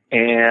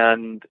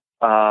 And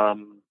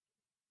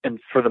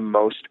for the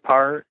most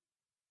part,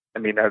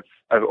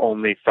 I've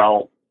only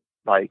felt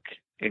like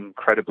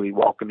incredibly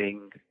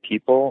welcoming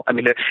people.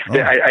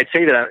 I'd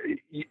say that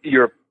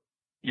you're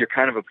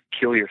kind of a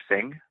peculiar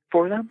thing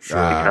for them.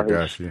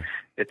 Because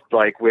it's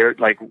like,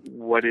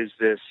 what is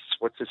this?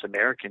 What's this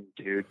American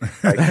dude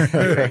on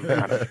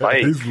a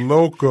bike? He's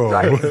local.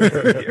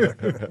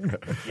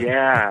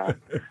 Yeah.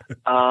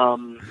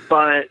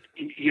 But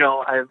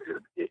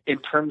in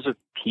terms of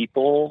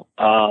people,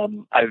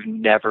 I've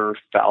never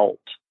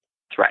felt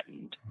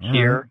threatened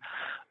here.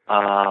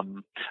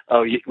 One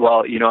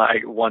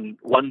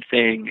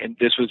thing, and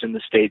this was in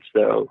the States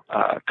though,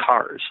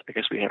 cars. I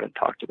guess we haven't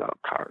talked about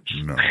cars.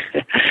 No.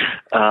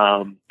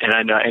 And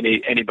I know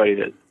anybody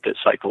that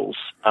cycles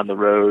on the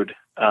road,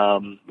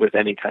 with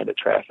any kind of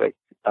traffic,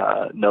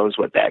 knows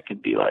what that can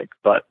be like.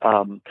 But,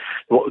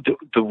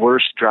 the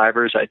worst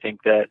drivers I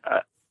think that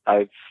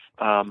I've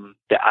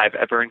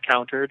ever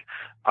encountered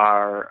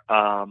are,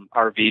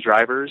 RV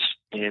drivers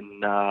in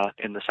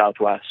the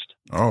Southwest.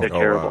 They're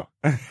terrible.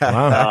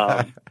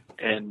 Wow.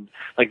 And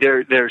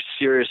they're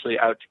seriously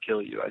out to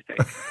kill you, I think.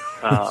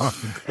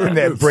 In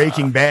that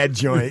Breaking Bad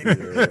joint.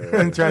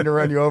 Trying to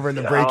run you over in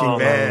the Breaking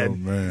Bad.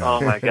 Man. Oh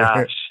my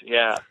gosh.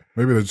 Yeah.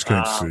 Maybe they just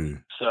can't see.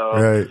 So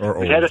or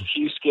we've had a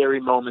few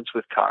scary moments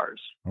with cars.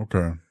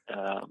 Okay.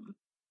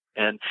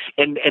 And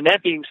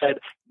that being said,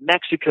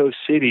 Mexico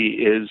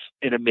City is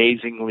an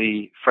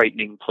amazingly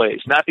frightening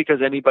place. Not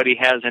because anybody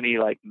has any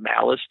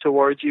malice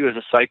towards you as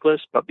a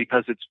cyclist, but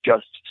because it's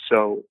just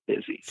so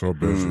busy. So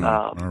busy.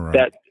 All right.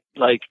 That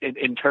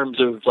in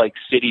terms of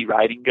city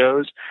riding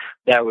goes,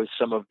 that was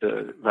some of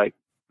the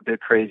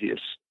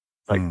craziest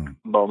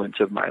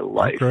moments of my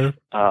life. Okay.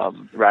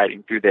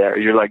 Riding through there,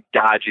 you're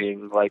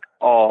dodging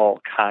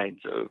all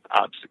kinds of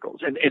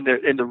obstacles, and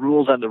the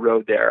rules on the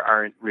road there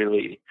aren't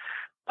really.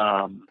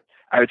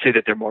 I would say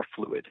that they're more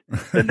fluid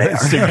than they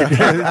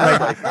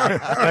are.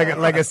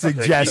 like a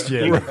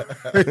suggestion.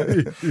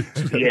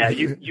 Yeah,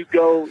 you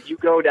go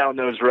down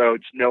those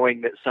roads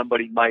knowing that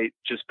somebody might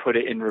just put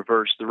it in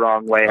reverse the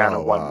wrong way on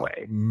a one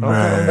way,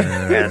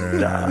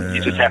 and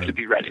you just have to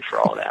be ready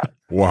for all that.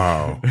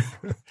 Wow,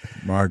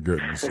 my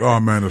goodness! Oh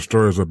man, the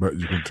stories I bet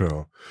you can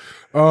tell.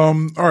 All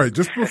right,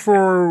 just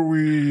before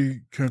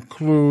we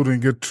conclude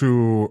and get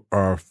to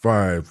our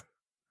 5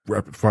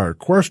 rapid fire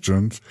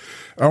questions,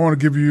 I want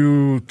to give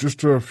you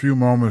just a few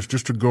moments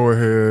just to go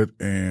ahead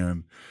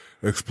and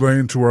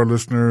explain to our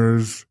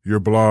listeners your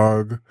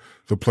blog,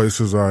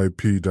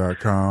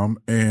 theplacesip.com,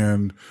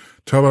 and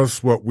tell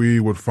us what we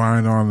would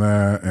find on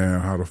that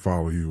and how to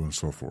follow you and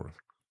so forth.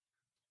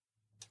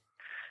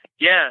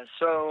 Yeah,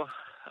 so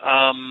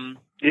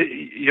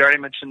you already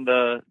mentioned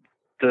the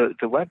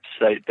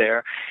website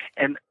there,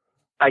 and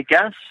I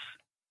guess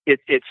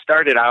it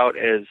started out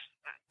as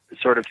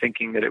sort of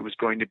thinking that it was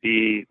going to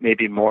be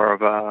maybe more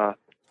of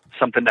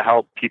something to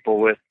help people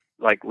with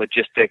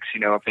logistics,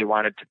 if they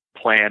wanted to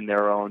plan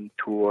their own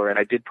tour. And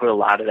I did put a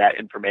lot of that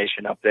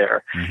information up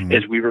there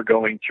as we were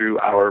going through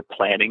our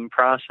planning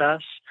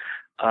process.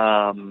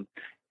 And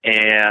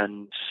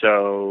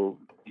so,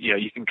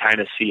 you can kind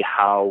of see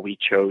how we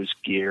chose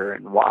gear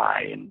and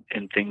why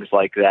and things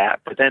like that.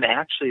 But then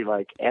actually,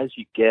 once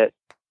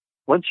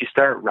you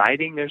start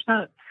riding, there's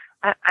not,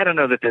 I don't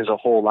know that there's a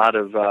whole lot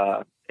of,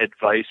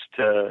 advice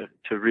to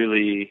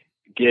really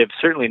give,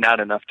 certainly not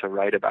enough to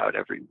write about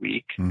every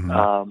week.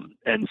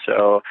 And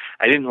so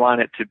I didn't want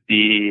it to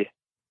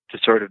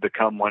sort of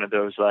become one of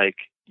those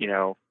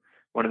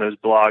one of those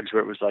blogs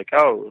where it was like,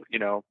 oh,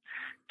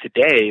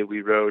 today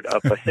we rode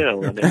up a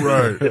hill and it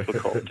was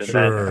difficult,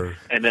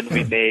 and then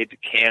we made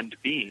canned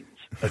beans.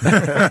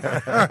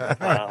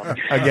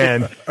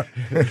 Again.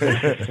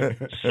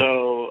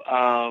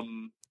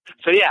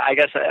 So yeah, I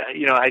guess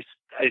I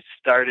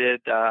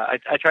started. I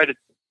try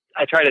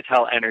to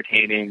tell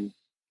entertaining,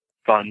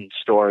 fun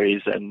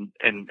stories and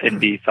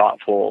be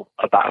thoughtful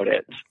about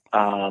it.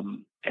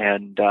 And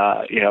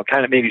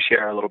kind of maybe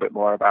share a little bit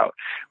more about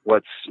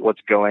what's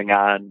going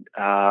on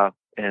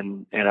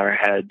in our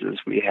heads as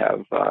we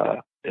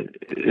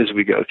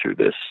go through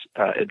this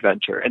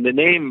adventure. And the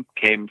name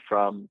came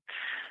from.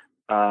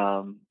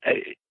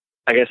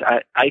 I guess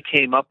I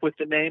came up with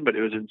the name, but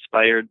it was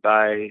inspired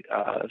by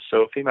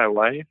Sophie, my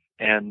wife,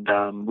 and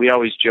we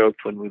always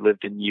joked when we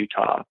lived in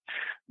Utah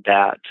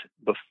that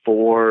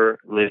before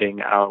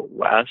living out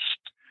west,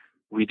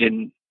 we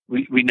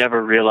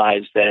never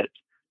realized that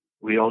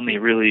we only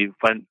really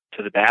went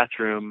to the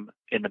bathroom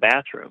in the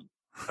bathroom.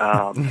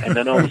 And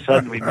then all of a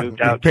sudden we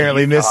moved out.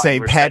 Apparently missed St.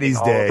 We're Patty's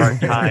Day.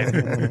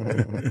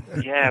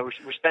 Yeah,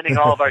 we're spending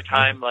all of our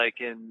time like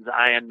in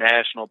Zion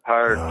National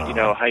Park,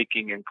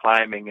 hiking and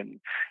climbing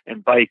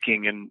and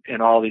biking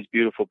and all these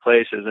beautiful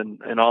places.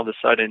 And all of a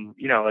sudden,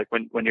 like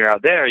when you're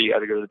out there, you got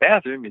to go to the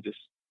bathroom. You just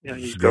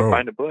go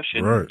find a bush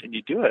and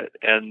you do it.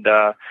 And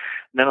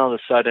then all of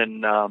a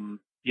sudden,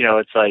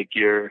 it's like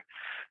you're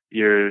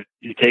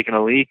taking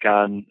a leak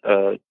on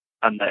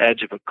the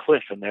edge of a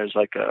cliff, and there's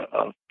like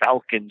a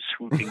falcon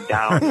swooping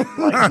down and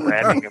like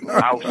grabbing a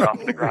mouse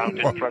off the ground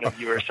in front of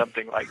you or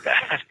something like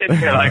that. And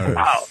you're like,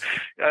 wow,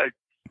 I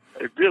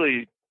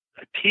really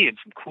pee in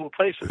some cool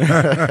places.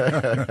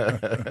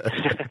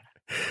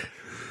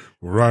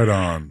 Right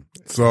on.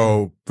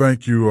 So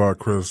thank you,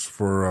 Chris,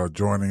 for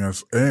joining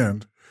us.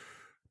 And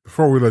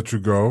before we let you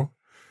go,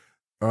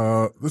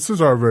 this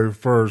is our very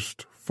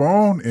first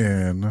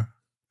phone-in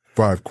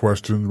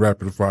 5-question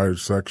rapid-fire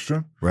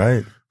section.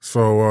 Right.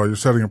 So you're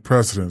setting a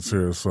precedence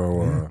here,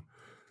 so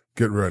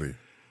get ready.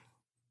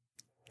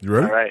 You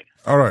ready?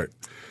 All right.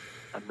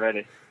 I'm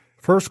ready.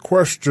 First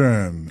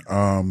question.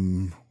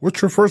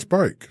 What's your first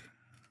bike?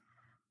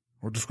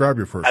 Or describe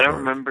your first bike. I don't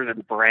remember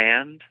the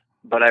brand,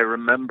 but I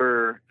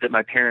remember that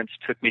my parents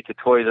took me to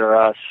Toys R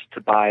Us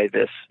to buy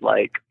this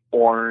like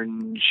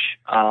orange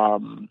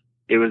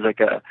it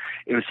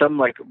was some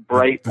like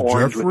bright the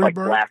orange Jeffrey with like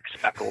bike? black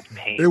speckled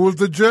paint. It was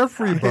the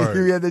Jeffrey bike.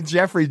 You had the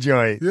Jeffrey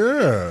joint.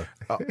 Yeah.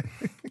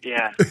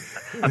 Yeah.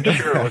 I'm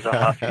sure it was a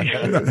Huffy.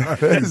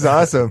 This is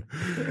awesome.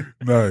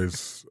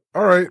 Nice.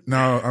 All right.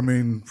 Now, I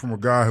mean, from a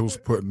guy who's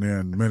putting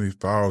in many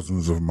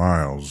thousands of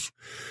miles,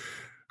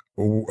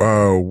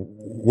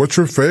 what's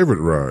your favorite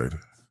ride?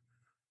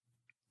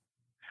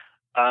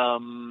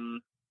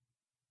 Can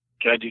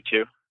I do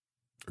two?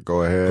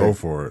 Go ahead. Go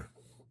for it.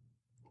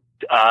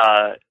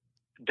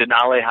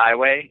 Denali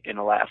Highway in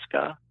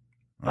Alaska,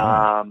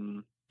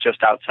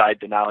 just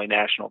outside Denali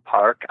National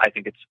Park. I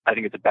think it's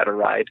a better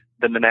ride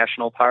than the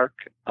national park.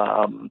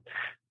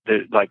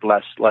 There's like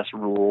less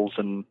rules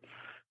and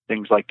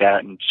things like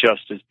that, and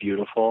just as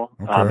beautiful.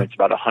 Okay. It's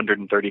about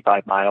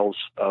 135 miles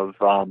of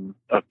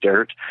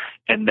dirt,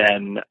 and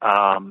then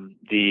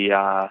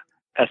the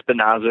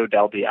Espinazo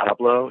del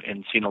Diablo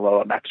in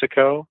Sinaloa,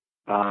 Mexico.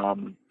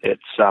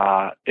 It's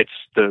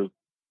the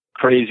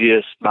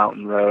craziest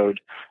mountain road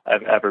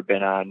I've ever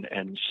been on,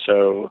 and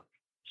so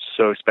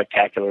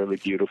spectacularly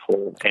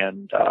beautiful,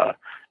 and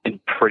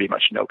pretty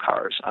much no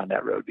cars on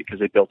that road because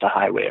they built a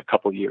highway a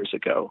couple years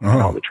ago,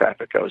 and all the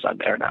traffic goes on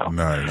there now.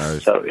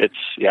 Nice. So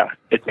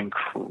it's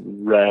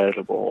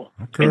incredible.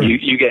 Okay. And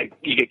you get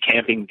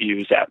camping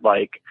views at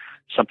like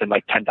something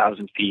like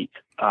 10,000 feet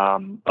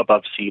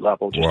above sea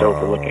level, just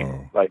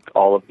overlooking like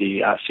all of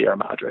the Sierra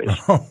Madres.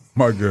 Oh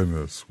my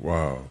goodness!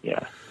 Wow.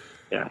 Yeah.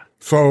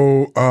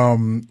 So,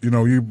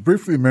 you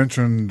briefly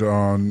mentioned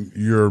on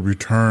your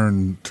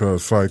return to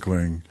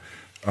cycling,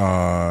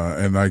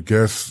 and I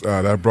guess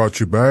that brought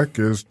you back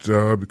is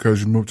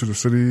because you moved to the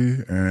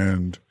city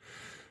and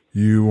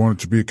you wanted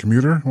to be a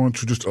commuter. Why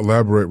don't you just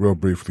elaborate real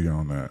briefly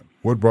on that?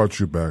 What brought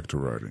you back to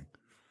riding?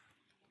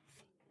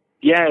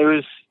 Yeah, it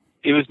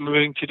was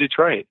moving to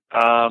Detroit.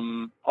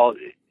 I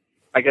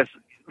guess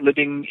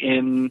living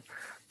in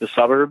the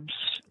suburbs,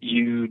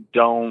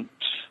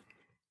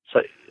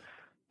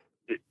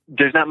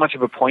 there's not much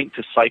of a point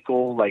to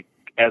cycle like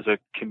as a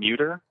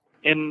commuter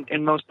in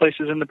most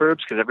places in the burbs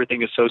because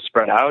everything is so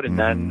spread out. And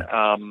then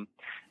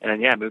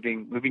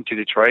moving to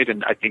Detroit,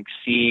 and I think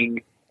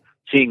seeing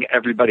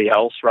everybody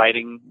else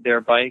riding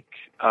their bike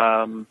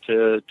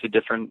to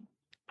different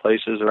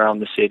places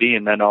around the city,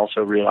 and then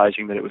also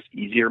realizing that it was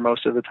easier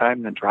most of the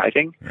time than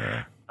driving.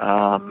 Yeah.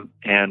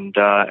 And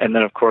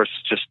then of course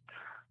just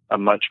a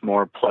much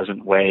more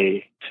pleasant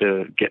way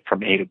to get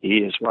from A to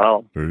B as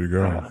well. There you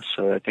go.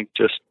 So I think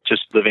just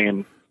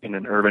living in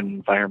an urban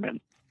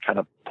environment kind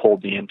of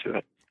pulled me into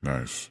it.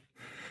 Nice.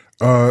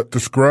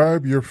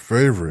 Describe your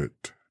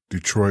favorite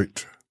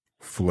Detroit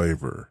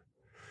flavor.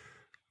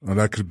 Now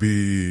that could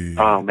be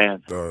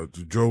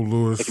Joe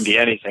Louis. It can be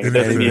anything.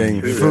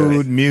 Anything.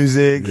 Food,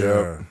 music,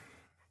 yeah,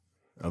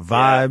 a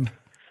vibe.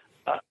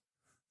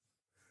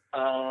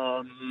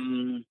 I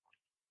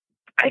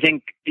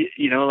think,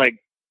 like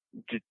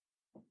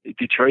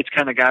Detroit's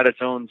kind of got its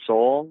own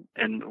soul,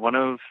 and one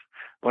of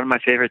my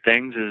favorite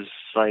things is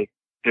like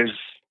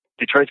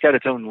Detroit's got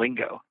its own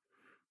lingo.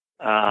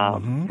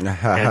 And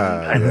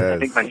I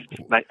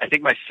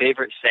think my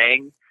favorite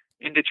saying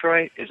in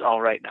Detroit is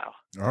 "all right now."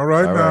 All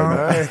right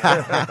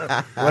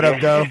now. What up,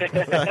 Doe?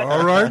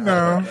 All right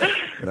now.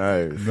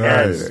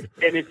 Nice.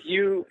 And if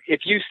you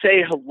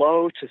say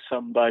hello to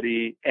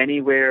somebody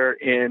anywhere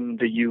in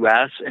the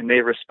U.S. and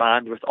they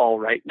respond with "all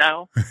right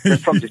now," they're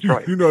from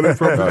Detroit. They're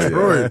from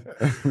Detroit.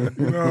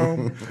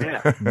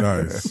 Yeah.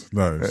 Nice.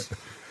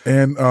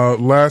 And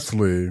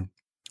lastly,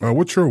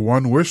 what's your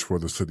one wish for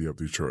the city of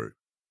Detroit?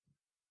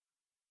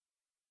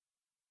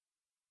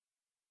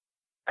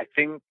 I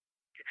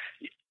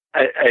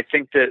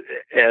think that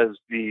as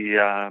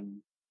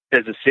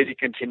the city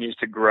continues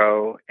to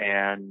grow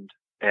and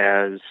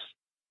as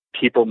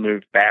people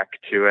move back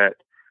to it,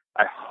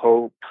 I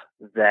hope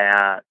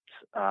that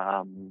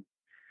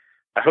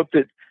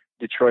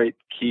Detroit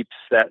keeps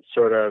that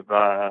sort of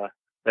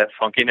that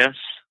funkiness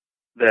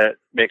that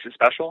makes it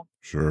special.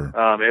 Sure.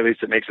 At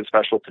least it makes it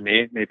special to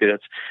me. Maybe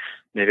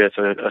that's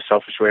a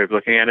selfish way of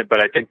looking at it,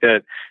 but I think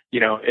that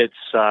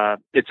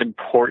it's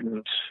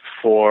important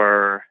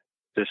for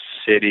the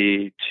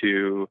city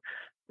to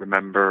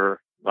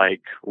remember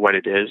like what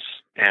it is,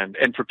 and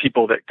for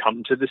people that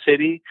come to the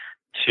city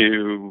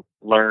to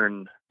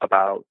learn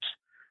about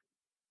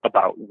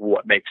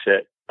what makes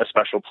it a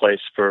special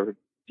place for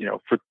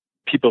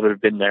people that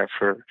have been there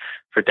for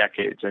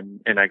decades,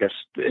 and I guess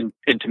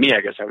and to me,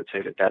 I guess I would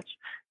say that's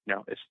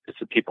it's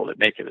the people that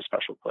make it a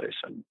special place,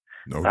 and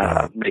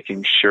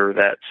making sure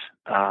that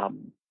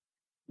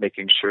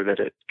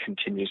it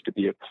continues to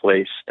be a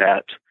place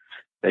that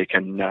they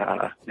can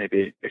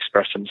maybe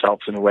express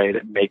themselves in a way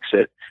that makes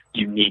it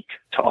unique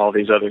to all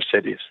these other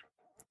cities.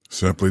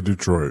 Simply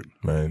Detroit,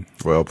 man.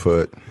 Well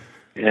put.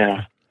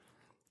 Yeah.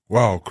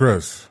 Wow,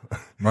 Chris,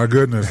 my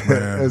goodness,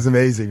 man. That was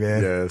amazing,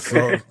 man. Yes.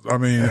 So, I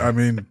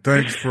mean,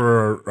 thanks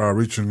for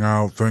reaching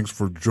out. Thanks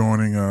for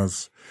joining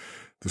us.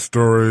 The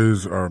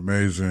stories are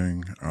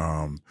amazing.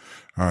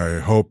 I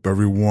hope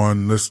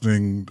everyone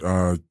listening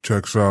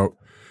checks out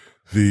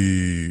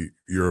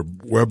your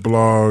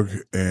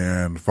weblog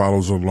and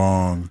follows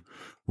along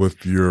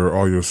with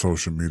all your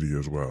social media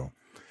as well.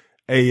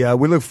 Hey,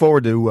 we look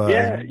forward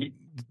to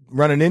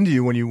running into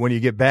you when you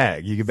get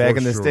back. You get back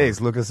in the States.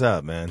 Look us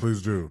up, man.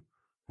 Please do.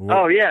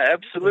 Oh yeah,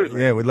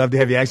 absolutely. Yeah, we'd love to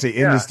have you actually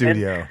in the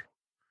studio.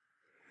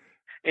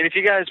 And if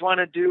you guys want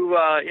to do,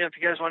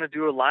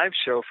 a live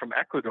show from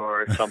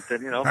Ecuador or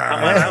something, come on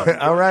out.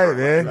 All right,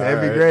 man.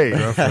 That'd be great.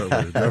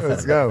 Definitely.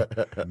 Let's go.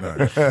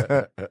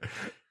 Nice.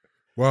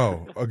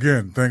 Wow.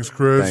 Again, thanks,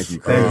 Chris. Thank you,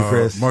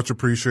 Chris. Much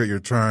appreciate your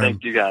time.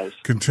 Thank you, guys.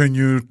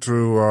 Continue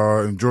to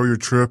enjoy your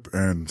trip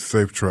and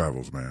safe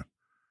travels, man.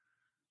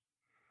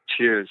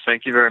 Cheers.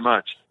 Thank you very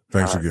much.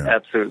 Thanks again.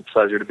 Absolute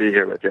pleasure to be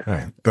here with you. All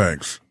right.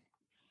 Thanks.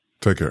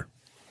 Take care.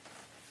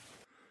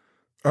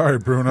 All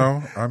right,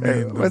 Bruno. I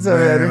mean, what's the up,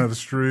 man Eddie? of the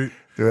street.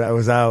 Dude, I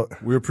was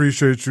out. We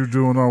appreciate you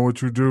doing all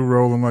what you do,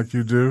 rolling like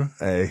you do.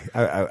 Hey,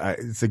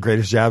 it's the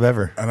greatest job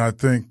ever. And I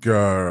think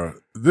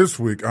this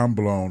week I'm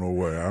blown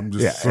away. I'm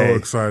just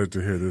excited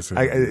to hear this.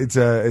 It's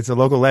a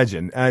local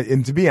legend.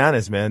 And to be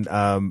honest, man,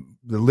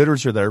 the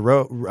literature that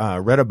I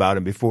read about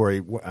him before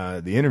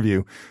the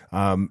interview,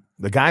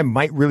 the guy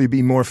might really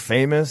be more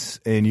famous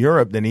in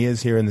Europe than he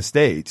is here in the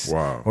States.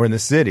 Wow. Or in the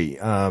city.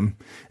 And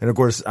of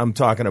course, I'm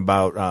talking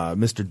about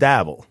Mr.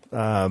 Dabble.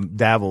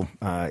 Dabble,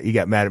 he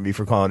got mad at me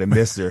for calling him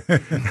Mr.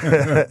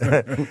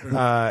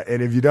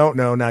 And if you don't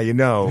know, now you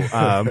know.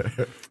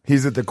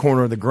 He's at the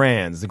corner of the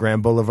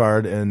Grand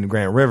Boulevard and the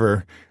Grand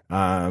River,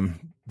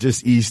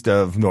 just east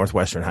of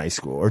Northwestern High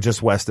School, or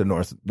just west of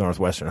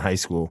Northwestern High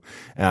School.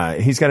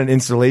 He's got an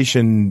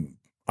installation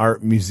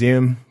art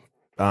museum,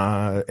 in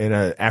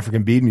an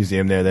African bead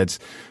museum there that's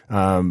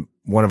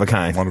one of a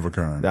kind. One of a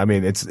kind. I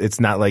mean, it's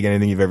not like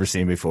anything you've ever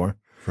seen before.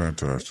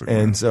 Fantastic. And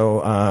man.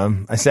 so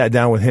I sat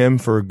down with him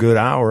for a good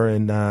hour,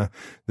 and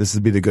this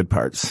would be the good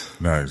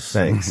parts. Nice.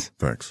 Thanks.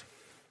 Thanks.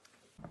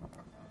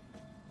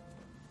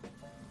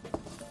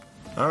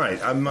 All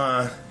right,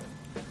 I'm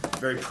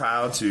very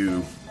proud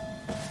to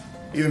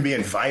even be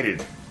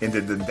invited into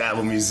the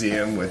Dabble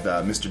Museum with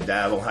Mr.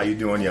 Dabble. How you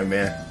doing, young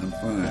man? I'm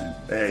fine.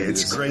 Hey,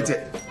 it's great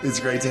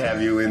to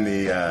have you in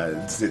the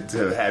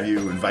to have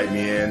you invite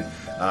me in.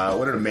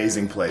 What an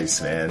amazing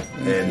place, man!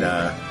 And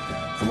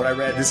from what I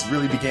read, this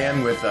really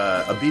began with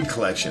a bead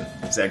collection.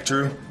 Is that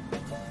true?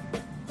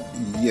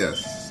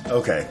 Yes.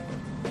 Okay.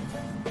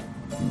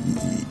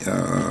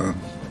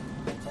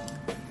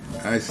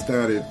 I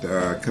started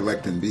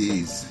collecting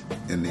beads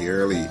in the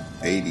early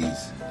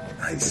 80s.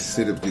 Nice. The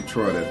city of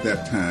Detroit at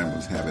that time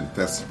was having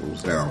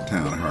festivals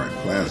downtown Hart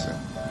Plaza.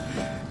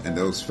 And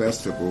those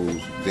festivals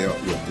dealt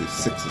with the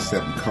 6 or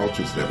 7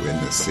 cultures that were in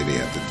the city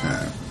at the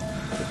time.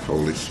 The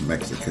Polish,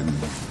 Mexican,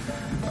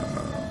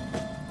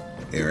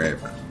 Arab,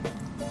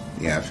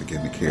 the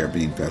African, the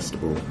Caribbean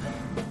festival.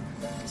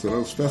 So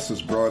those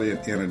festivals brought in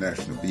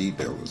international bead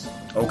dealers.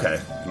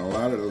 Okay. And a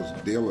lot of those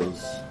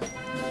dealers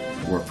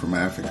were from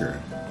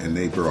Africa, and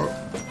they brought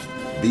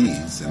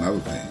beads and other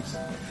things.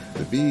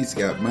 The beads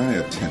got my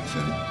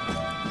attention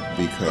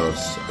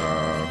because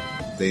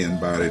they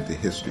embodied the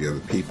history of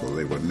the people.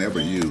 They were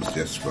never used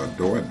just for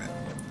adornment.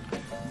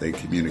 They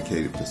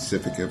communicated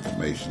specific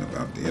information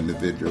about the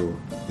individual,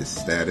 his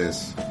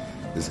status,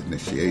 his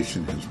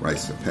initiation, his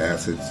rites of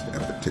passage, a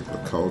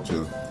particular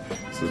culture.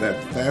 So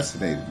that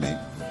fascinated me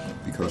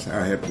because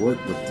I had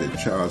worked with the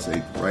Charles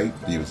H. Wright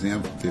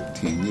Museum for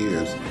 15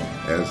 years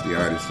as the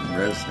artist in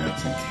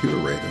residence and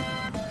curator.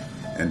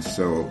 And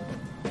so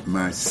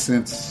my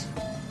sense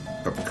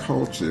of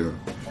culture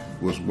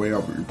was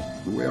well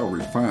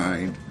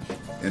refined,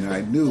 and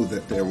I knew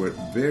that there were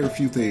very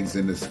few things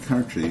in this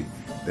country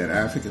that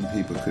African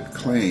people could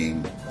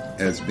claim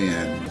as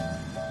being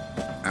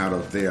out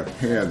of their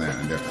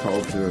paradigm, their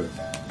culture,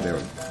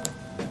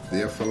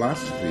 their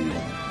philosophy,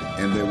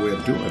 and their way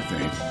of doing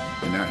things.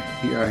 And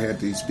here I had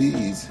these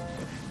beads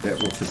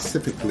that were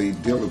specifically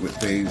dealing with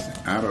things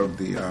out of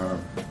the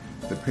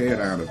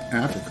paradigm of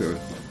Africa.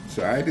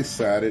 So I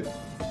decided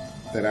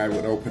that I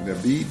would open a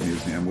bead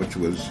museum, which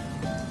was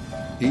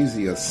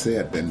easier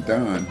said than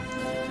done.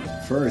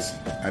 First,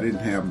 I didn't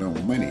have no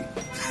money.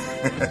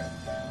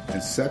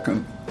 And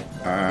second,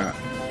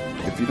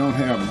 if you don't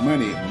have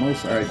money,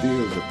 most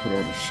ideas are put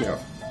on the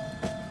shelf.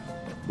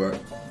 But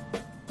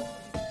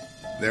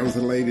there was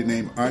a lady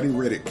named Artie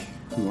Riddick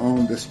who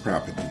owned this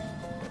property.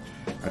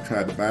 I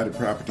tried to buy the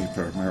property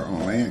from her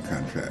on land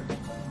contract.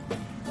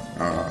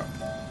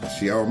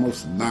 She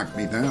almost knocked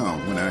me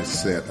down when I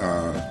said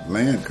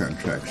land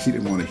contract. She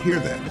didn't want to hear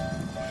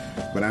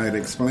that. But I had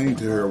explained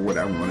to her what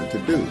I wanted to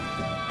do.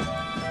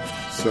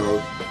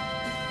 So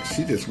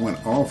she just went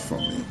off on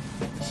me.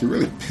 She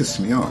really pissed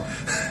me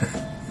off.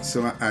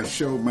 So I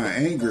showed my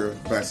anger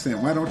by saying,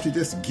 why don't you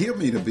just give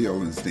me the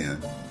buildings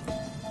then?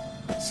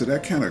 So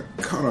that kind of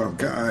caught off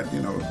guard,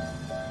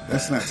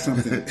 That's not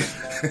something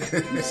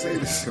you say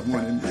to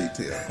someone in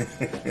retail.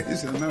 He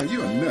said, no,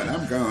 you're a nut.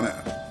 I'm gone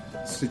out.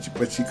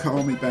 But she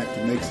called me back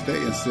the next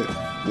day and said,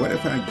 what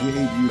if I gave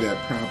you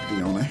that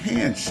property on a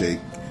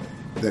handshake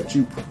that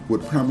you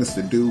would promise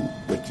to do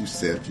what you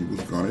said you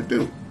was going to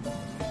do?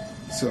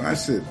 So I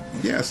said,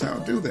 yes,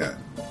 I'll do that.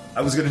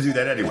 I was going to do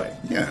that anyway.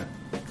 Yeah.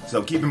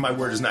 So keeping my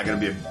word is not going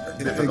to be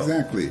difficult.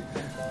 Exactly.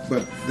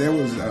 But there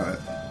was a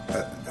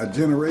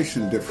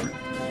generation different.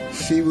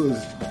 She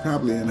was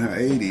probably in her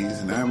 80s,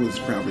 and I was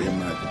probably in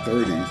my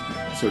 30s.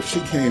 So she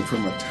came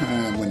from a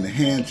time when the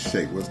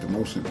handshake was the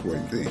most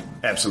important thing.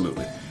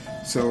 Absolutely.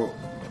 So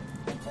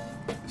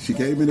she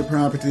gave me the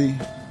property.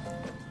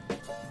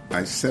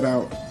 I set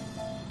out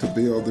to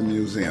build the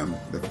museum.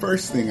 The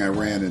first thing I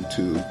ran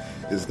into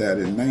is that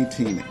in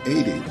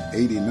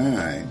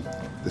 1989,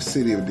 the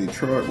city of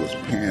Detroit was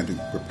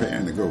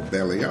preparing to go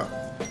belly up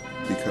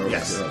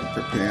because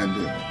preparing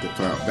to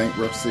file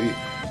bankruptcy.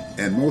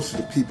 And most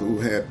of the people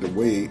who had the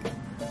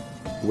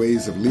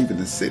ways of leaving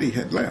the city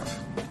had left.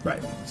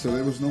 Right. So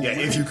there was no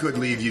way. If you could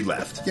leave, you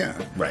left. Yeah.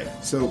 Right.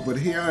 So, but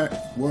here I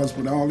was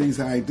with all these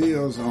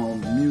ideas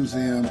on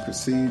museum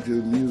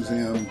procedure,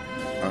 museum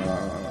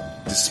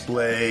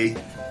display.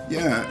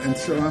 Yeah, and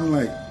so I'm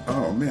like,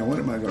 oh man, what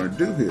am I going to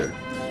do here?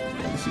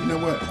 So you know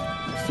what?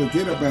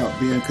 Forget about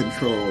being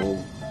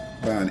controlled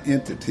by an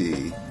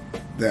entity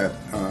that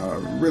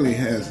really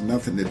has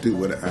nothing to do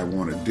with what I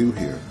want to do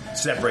here.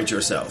 Separate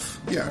yourself.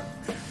 Yeah,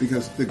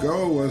 because the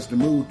goal was to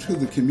move to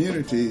the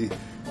community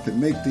to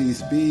make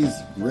these beads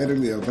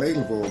readily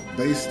available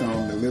based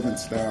on the living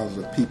styles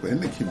of people in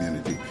the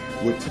community,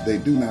 which they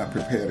do not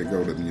prepare to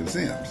go to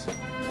museums.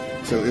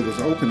 So it was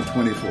open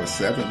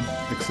 24/7,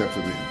 except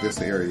for this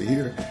area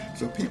here.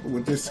 So people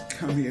would just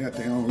come here at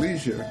their own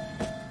leisure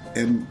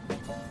and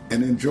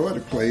enjoy the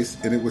place,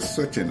 and it was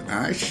such an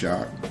eye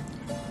shock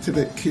to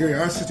the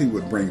curiosity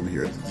would bring them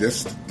here,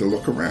 just to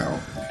look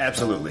around.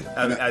 Absolutely.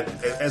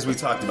 As we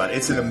talked about,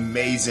 it's an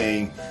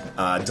amazing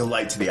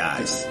delight to the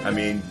eyes. I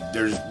mean,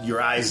 your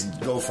eyes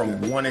go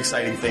from one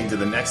exciting thing to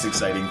the next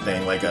exciting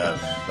thing, like a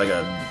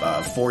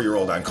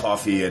 4-year-old on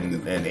coffee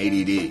and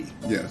ADD.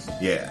 Yes.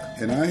 Yeah.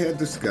 And I had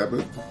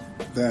discovered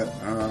that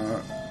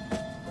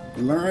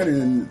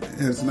learning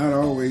has not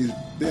always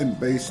been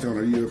based on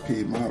a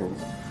European model,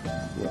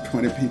 where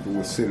 20 people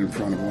would sit in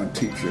front of one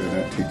teacher, and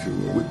that teacher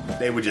would...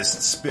 They would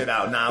just spit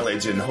out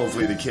knowledge, and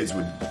hopefully the kids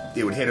would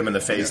hit them in the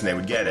face, and they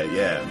would get it,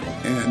 yeah.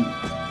 And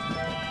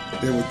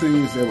there were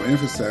things that were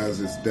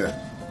emphasized that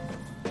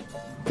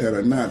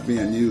are not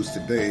being used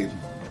today,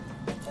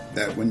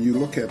 that when you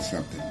look at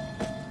something,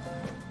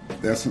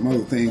 there's some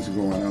other things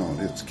going on.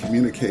 It's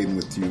communicating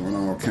with you on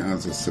all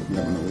kinds of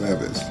subliminal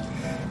levels.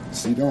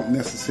 So you don't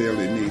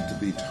necessarily need to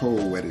be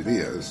told what it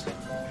is.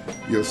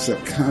 Your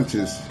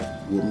subconscious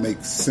will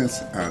make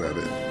sense out of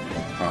it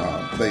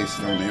based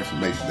on the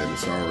information that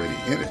is already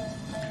in it.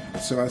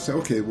 So I said,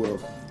 okay, well,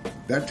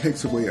 that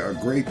takes away a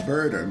great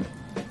burden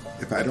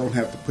if I don't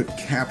have to put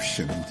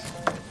captions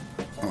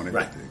on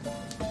everything.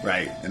 Right.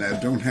 Right. And I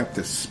don't have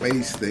to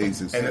space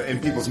things.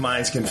 And people's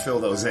minds can fill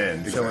those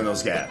in, fill in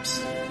those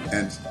gaps.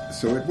 And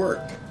so it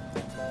worked.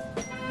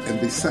 And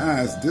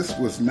besides, this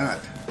was not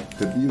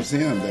the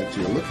museum that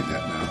you're looking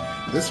at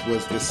now. This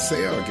was the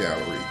sale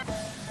gallery.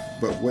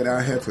 But what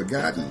I had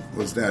forgotten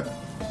was that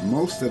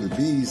most of the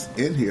bees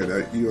in here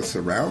that you're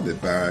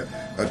surrounded by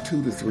are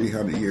 200 to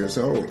 300 years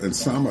old, and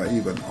some are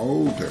even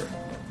older.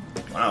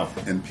 Wow.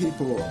 And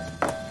people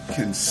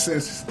can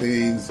sense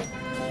things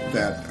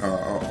that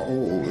are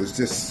old. It's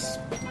just,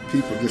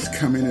 people just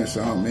come in and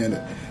say, oh man,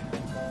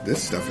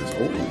 this stuff is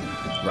old.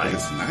 Right.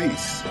 It's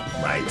nice.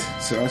 Right.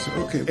 So I said,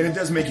 okay. And it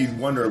does make you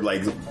wonder,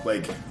 like,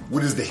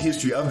 what is the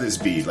history of this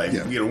bead? Like,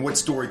 what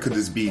story could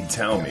this bead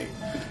tell me?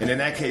 And in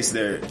that case,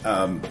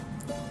 when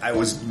I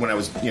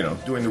was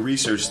doing the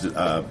research,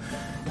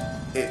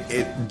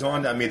 it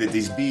dawned on me that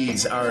these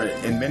beads are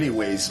in many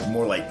ways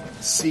more like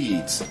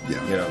seeds.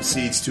 Yeah.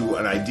 Seeds to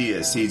an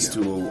idea, seeds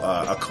to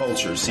a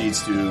culture,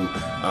 seeds to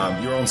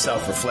your own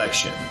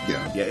self-reflection.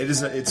 Yeah. Yeah.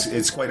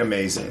 It's quite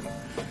amazing.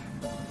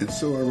 And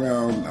so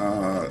around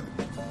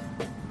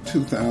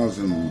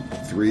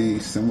 2003,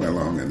 somewhere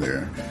along in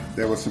there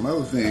were some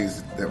other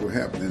things that were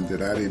happening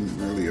that I didn't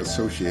really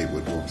associate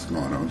with what was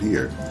going on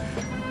here.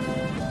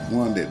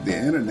 One, that the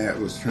internet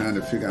was trying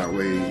to figure out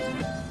ways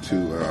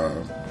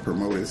to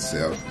promote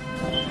itself.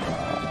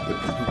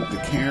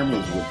 The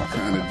cameras were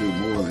trying to do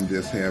more than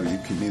just have you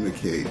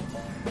communicate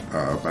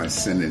by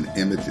sending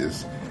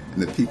images.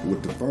 And the people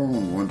with the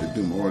phone wanted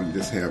to do more than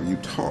just have you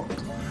talk.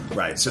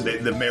 Right, so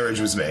the marriage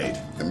was made.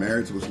 The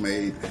marriage was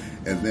made,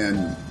 and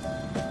then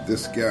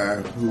this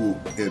guy who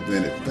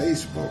invented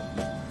Facebook,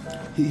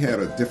 he had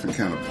a different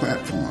kind of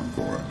platform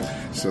for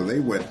it. So they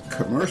went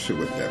commercial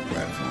with that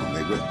platform.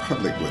 They went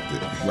public with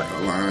it,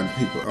 allowing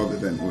people other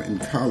than in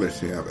college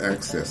to have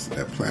access to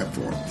that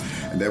platform.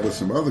 And there were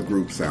some other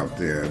groups out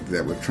there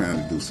that were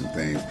trying to do some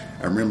things.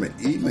 I remember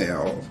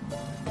email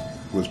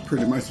was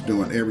pretty much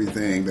doing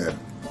everything that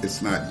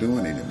it's not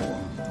doing anymore.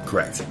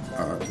 Correct.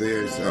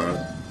 There's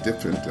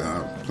different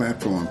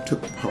platform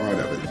took part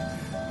of it.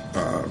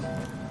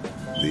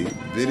 The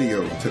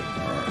video took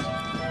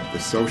part. The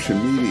social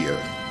media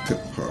took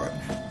part.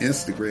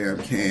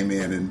 Instagram came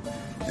in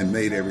and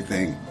made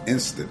everything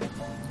instant.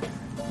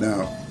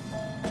 Now,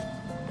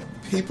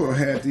 people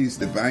had these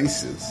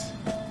devices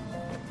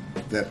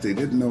that they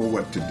didn't know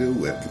what to do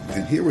with.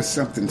 And here was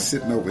something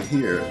sitting over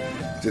here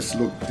just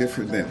looked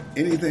different than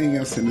anything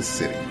else in the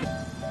city.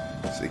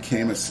 So they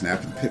came and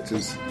snapping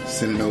pictures,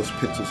 sending those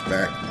pictures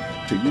back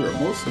to Europe.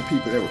 Most of the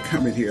people that were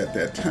coming here at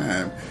that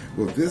time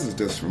were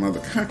visitors from other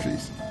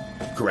countries.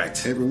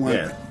 Correct.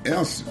 Everyone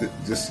else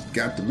just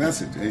got the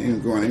message. It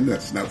ain't going in.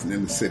 That's nothing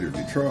in the city of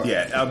Detroit.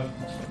 Yeah.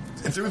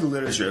 Through the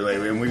literature,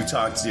 and we've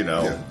talked,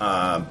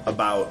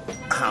 about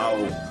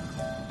how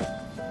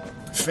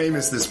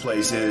famous this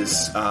place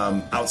is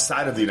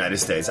outside of the United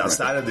States,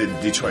 outside of the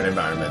Detroit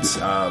environments,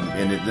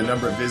 and the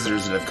number of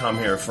visitors that have come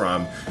here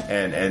from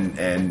and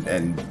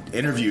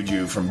interviewed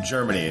you from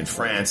Germany and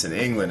France and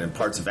England and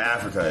parts of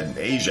Africa and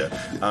Asia.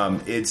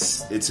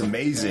 It's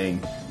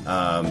amazing.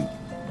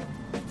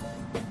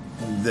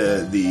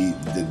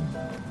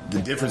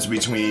 The difference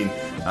between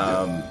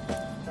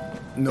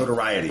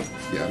notoriety.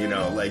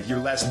 Like you're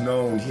less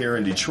known here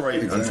in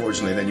Detroit,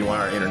 unfortunately, than you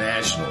are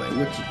internationally.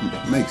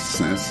 Which makes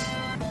sense.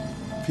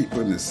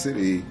 People in the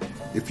city,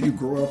 if you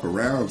grow up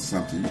around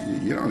something,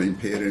 you don't even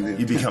pay it any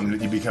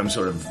attention. You become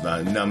sort of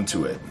numb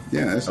to it.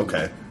 Yeah.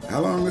 Okay.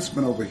 How long has this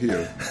been over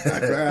here? I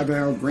drive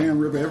down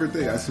Grand River every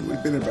day. I said,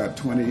 we've been about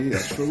 20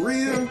 years. For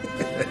real?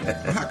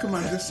 How come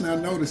I'm just not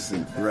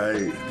noticing?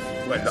 Right.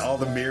 What, all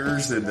the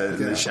mirrors and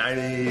the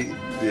shiny...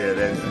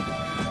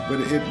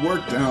 But it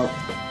worked out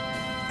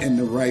in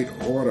the right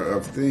order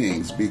of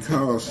things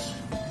because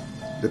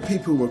the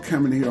people who were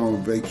coming here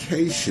on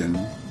vacation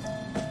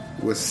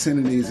were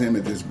sending these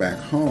images back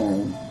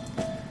home,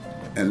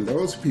 and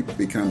those people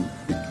began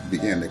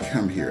to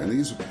come here. And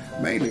these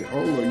mainly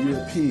older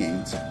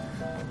Europeans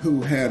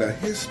who had a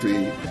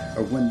history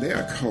of when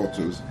their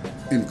cultures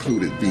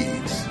included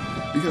beads.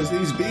 Because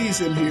these beads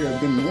in here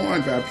have been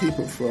worn by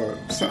people for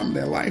some of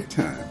their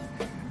lifetime.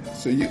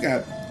 So you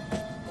got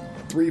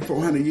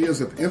 300-400 years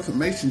of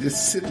information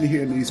just sitting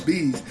here in these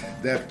beads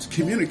that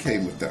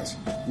communicate with us.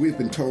 We've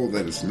been told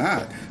that it's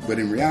not, but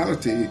in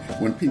reality,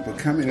 when people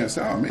come in and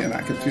say, oh man,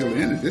 I can feel the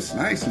energy, it's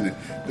nice, and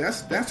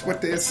that's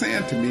what they're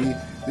saying to me.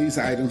 These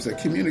items are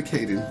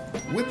communicating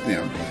with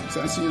them.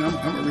 So I said, I'm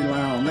going to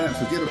rely on that.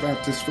 Forget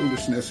about this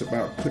foolishness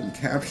about putting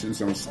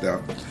captions on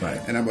stuff. Right.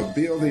 And I'm going to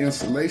build the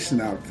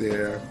installation out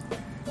there.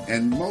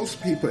 And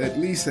most people, at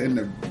least in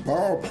the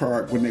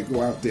ballpark, when they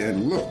go out there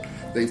and look,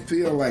 they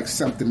feel like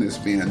something is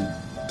being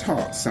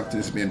taught, something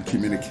is being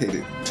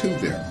communicated to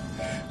them.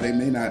 They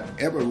may not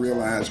ever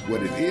realize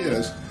what it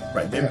is.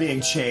 Right, they're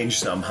being changed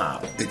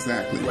somehow.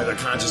 Exactly. Whether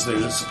consciously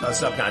or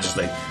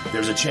subconsciously,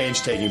 there's a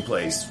change taking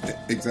place.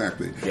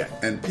 Exactly. Yeah.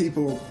 And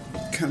people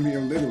come here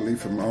literally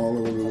from all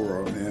over the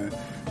world, man.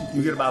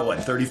 You get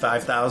about,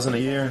 35,000 a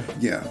year?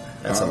 Yeah.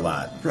 That's a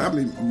lot.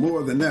 Probably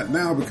more than that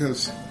now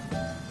because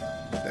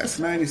that's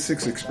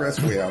 96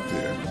 Expressway out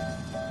there.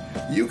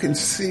 you can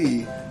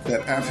see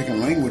that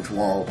African language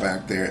wall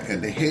back there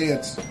and the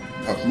heads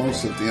of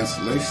most of the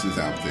installations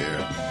out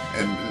there.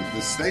 And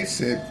the state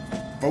said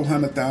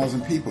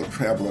 400,000 people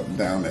travel up and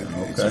down that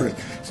express.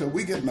 So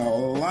we're getting a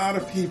lot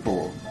of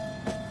people.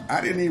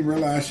 I didn't even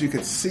realize you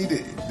could see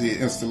the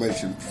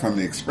installation from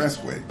the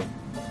expressway.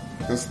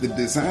 Because the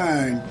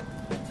design,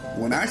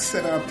 when I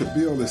set out to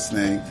build this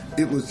thing,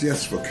 it was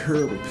just for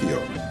curb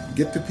appeal.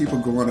 Get the people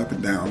going up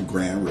and down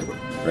Grand River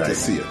to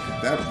see it.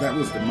 That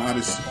was the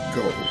modest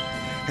goal.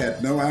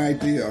 Had no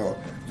idea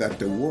that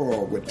the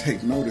world would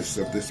take notice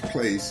of this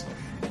place.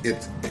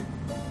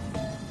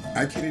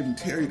 I can't even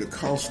tell you the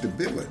cost to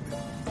build it.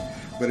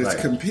 But it's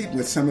competing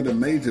with some of the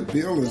major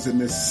buildings in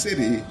this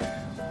city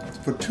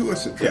for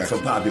tourist attraction. Yeah,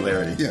 for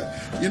popularity.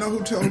 Yeah. You know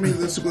who told me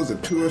this was a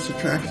tourist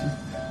attraction?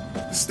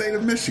 The state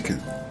of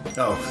Michigan.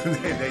 Oh,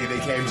 they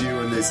came to you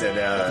and they said...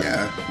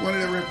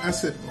 whatever. I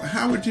said,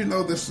 how would you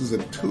know this is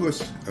a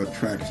tourist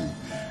attraction?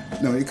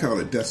 No, he called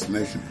it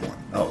destination point.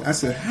 Oh. I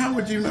said, how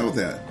would you know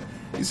that?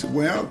 He said,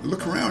 well,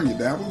 look around, you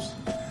dabbles.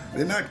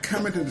 They're not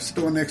coming to the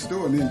store next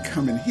door and then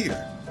coming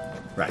here.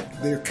 Right.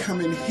 They're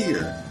coming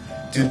here.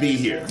 To be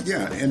here.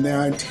 Yeah, and their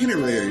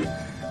itinerary,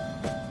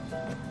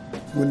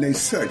 when they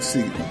search,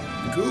 see,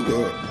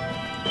 Google,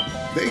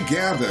 they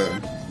gather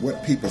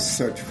what people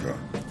search for.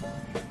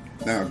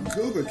 Now,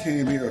 Google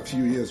came here a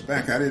few years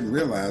back. I didn't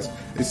realize.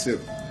 They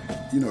said,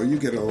 you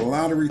get a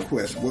lot of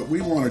requests. What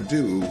we want to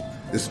do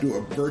is do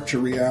a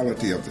virtual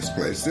reality of this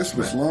place. This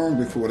was long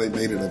before they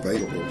made it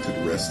available to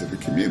the rest of the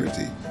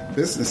community,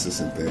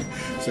 businesses and things.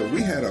 So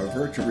we had a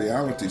virtual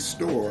reality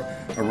store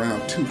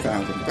around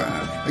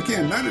 2005.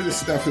 Again, none of this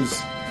stuff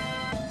is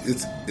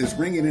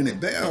ringing any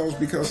bells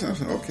because I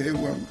said, okay,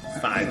 well...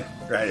 Fine,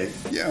 right.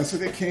 Yeah, so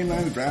they came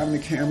down driving the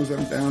cameras up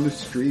and down the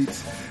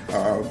streets,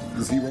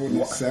 zeroing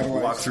the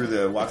satellites.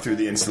 Walk through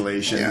the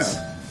installations. Yeah.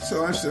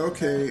 So I said,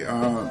 okay,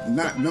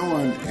 not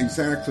knowing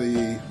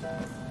exactly...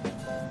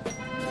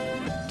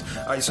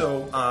 All right,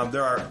 so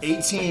there are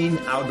 18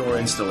 outdoor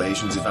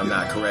installations, if I'm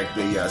not correct.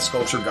 The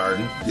Sculpture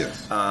Garden.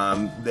 Yes.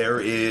 There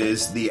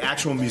is the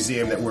actual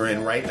museum that we're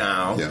in right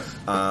now. Yes.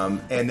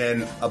 And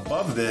then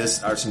above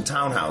this are some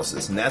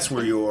townhouses, and that's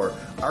where your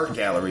art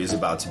gallery is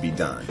about to be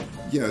done.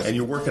 Yes. And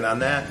you're working on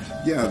that?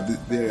 Yeah,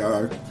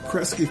 the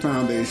Kresge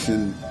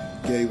Foundation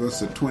gave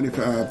us a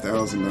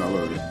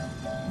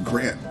 $25,000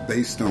 grant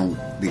based on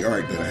the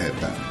art that I had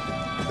done.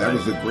 That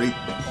was a great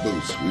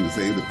boost. We was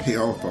able to pay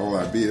off all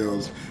our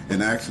bills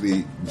and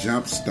actually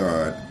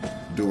jumpstart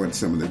doing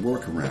some of the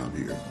work around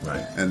here.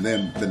 Right. And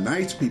then the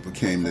Knights people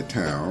came to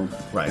town.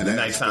 Right, and the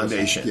Knights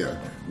Foundation. Yeah,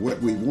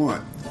 what we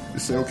want. They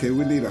said, okay,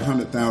 we need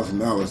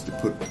 $100,000 to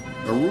put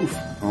a roof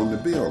on the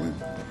building,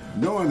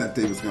 knowing that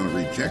they was going to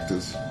reject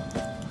us.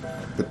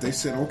 But they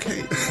said,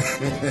 okay.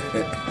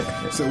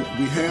 So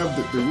we have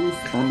the roof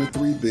on the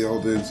 3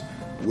 buildings,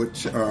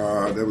 which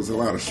there was a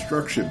lot of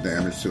structure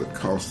damage, so it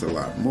cost a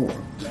lot more.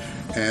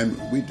 And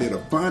we did a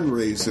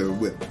fundraiser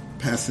with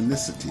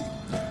Passionicity,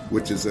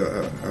 which is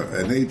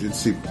an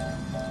agency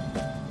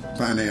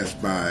financed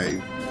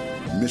by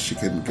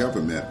Michigan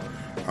government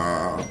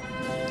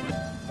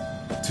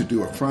to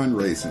do a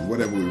fundraising.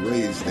 Whatever we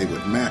raised, they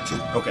would match it.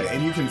 Okay,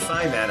 and you can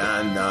find that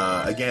on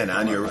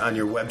on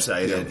your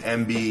website at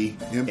mbad.com.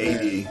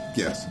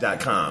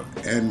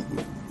 And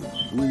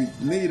we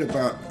need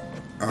about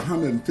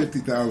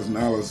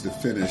 $150,000 to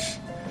finish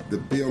the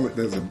building.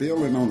 There's a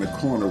building on the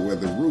corner where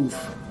the roof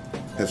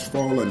has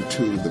fallen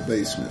to the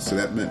basement, so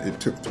that meant it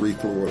took 3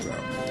 floors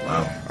out.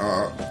 Wow.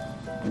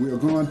 We're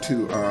going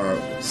to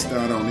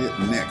start on it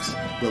next,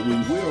 but we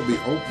will be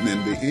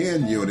opening the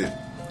end unit.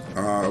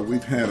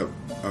 We've had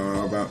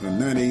about a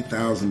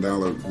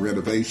 $98,000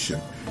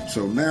 renovation,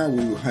 so now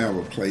we will have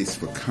a place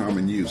for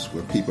common use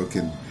where people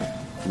can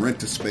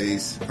rent a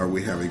space, or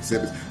we have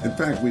exhibits. In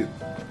fact,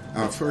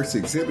 our first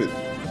exhibit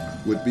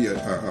would be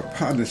a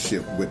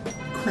partnership with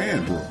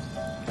Cranbrook.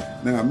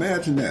 Now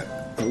imagine that,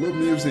 a little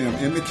museum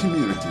in the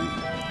community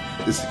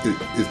is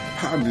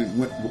partnering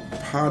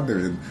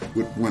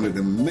with one of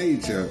the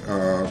major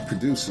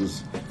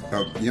producers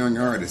of young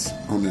artists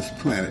on this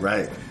planet.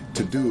 Right.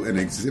 To do an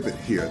exhibit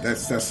here.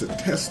 That's a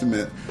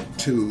testament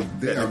to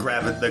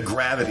the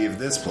gravity of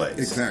this place.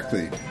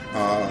 Exactly.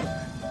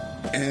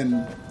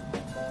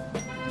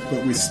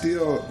 But we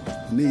still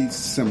need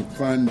some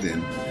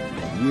funding.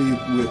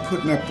 We're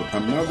putting up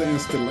another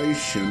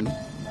installation,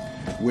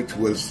 which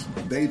was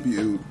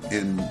debuted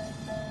in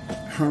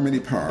Harmony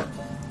Park.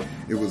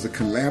 It was a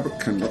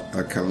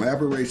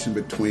collaboration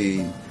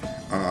between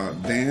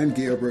Dan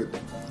Gilbert,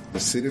 the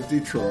city of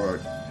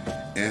Detroit,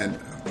 and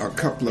a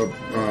couple of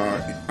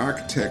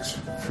architects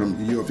from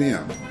U of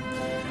M.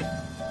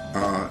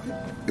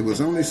 It was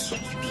only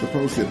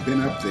supposed to have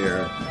been up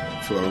there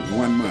for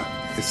 1 month.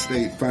 It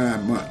stayed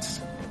 5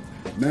 months.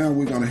 Now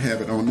we're going to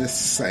have it on this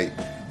site,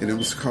 and it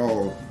was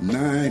called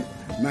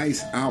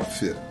Nice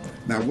Outfit.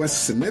 Now what's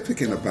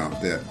significant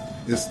about that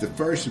is the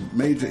first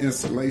major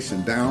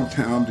installation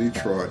downtown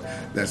Detroit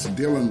that's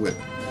dealing with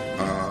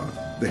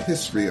the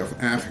history of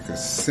Africa,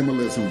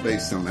 symbolism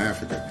based on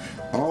Africa.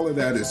 All of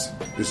that is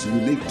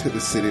unique to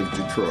the city of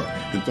Detroit.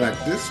 In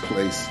fact, this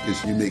place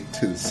is unique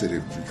to the city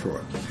of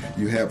Detroit.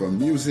 You have a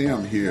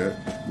museum here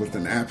with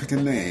an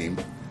African name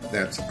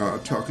that's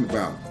talking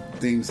about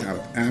things out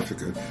of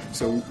Africa.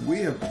 So we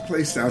have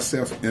placed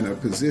ourselves in a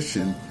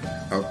position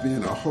of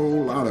being a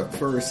whole lot of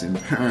first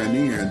and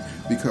pioneering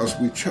because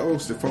we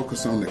chose to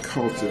focus on the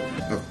culture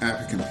of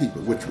African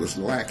people, which was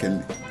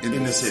lacking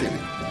in the city.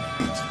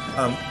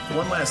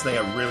 One last thing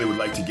I really would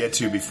like to get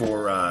to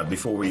before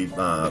we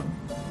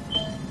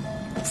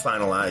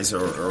finalize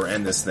or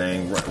end this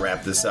thing,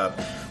 wrap this up.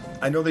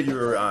 I know that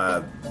you're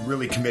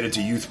really committed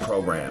to youth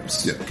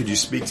programs. Yeah. Could you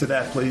speak to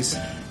that, please?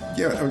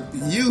 Yeah,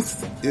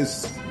 youth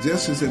is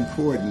just as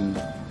important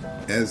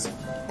as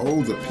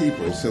older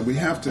people, so we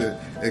have to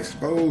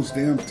expose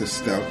them to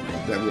stuff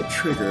that will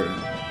trigger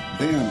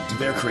them to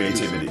their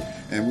creativity.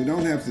 And we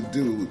don't have to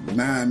do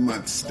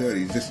 9-month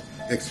studies, just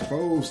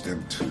expose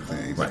them to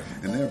things. Right.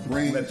 And their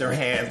brain... Let their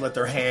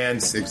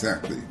hands...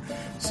 Exactly.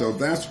 So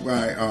that's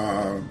why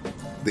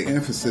the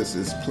emphasis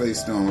is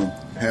placed on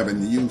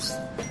having youth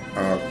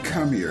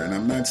come here. And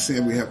I'm not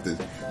saying we have to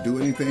do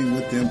anything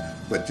with them,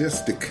 but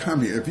just to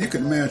come here. If you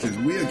can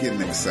imagine, we are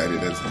getting excited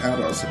as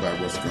adults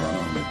about what's going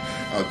on.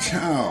 A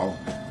child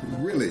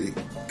really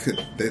could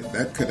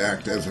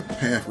act as a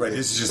pathway. Right,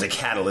 this is just a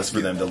catalyst for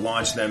them to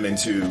launch them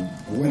into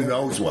who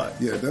knows what.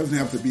 Yeah, it doesn't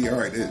have to be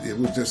art. It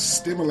will just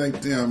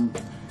stimulate them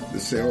to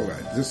say, all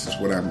right, this is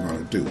what I'm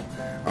going to do.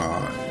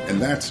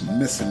 And that's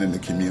missing in the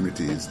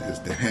communities, is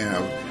to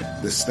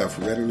have this stuff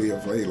readily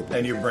available.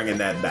 And you're bringing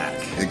that back.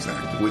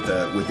 Exactly. With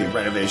the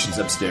renovations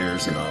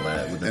upstairs and all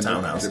that, with the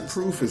townhouses. The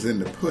proof is in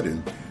the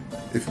pudding.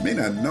 If you may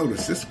not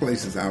notice, this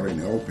place is out in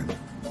the open.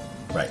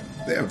 Right.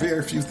 There are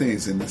very few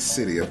things in the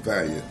city of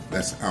value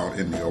that's out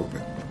in the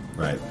open.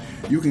 Right.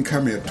 You can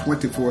come here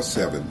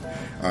 24/7.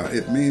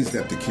 It means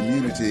that the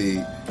community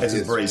has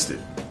embraced it.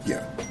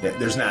 Yeah.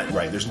 There's not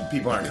There's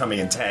people aren't coming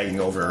and tagging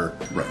over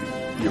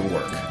your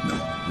work. No.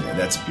 Yeah,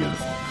 that's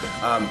beautiful.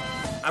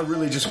 I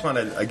really just want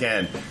to,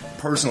 again,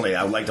 personally,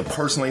 I would like to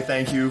personally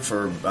thank you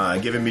for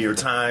giving me your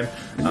time.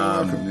 You're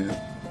welcome, man.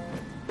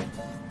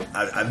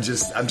 I'm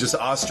just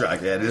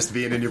awestruck. Yeah, just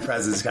being in your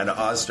presence is kind of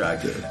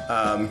awestruck.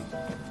 Yeah.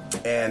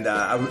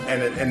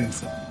 And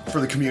for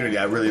the community,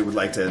 I really would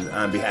like to,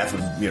 on behalf of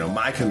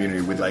my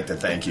community, would like to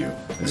thank you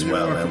as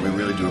well. And we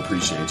really do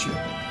appreciate you.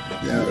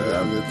 Yeah,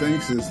 the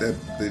things is that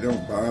they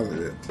don't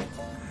bother it.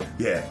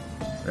 Yeah.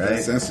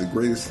 Right? That's the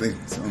greatest thing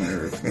on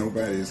earth.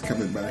 Nobody is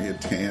coming by here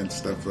tearing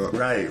stuff up.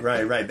 Right.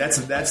 That's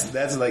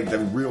like the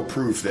real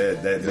proof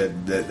that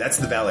that's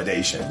the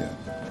validation.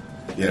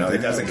 Yeah. It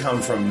doesn't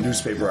come from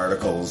newspaper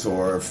articles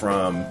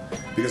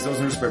because those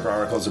newspaper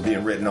articles are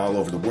being written all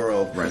over the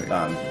world. Right.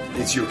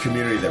 It's your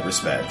community that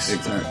respects.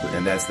 Exactly.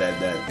 And that's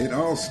that. It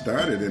all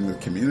started in the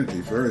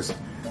community first.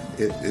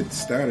 It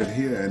started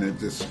here and it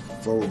just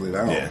folded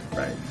out. Yeah,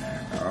 right.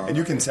 And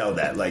you can tell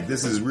that,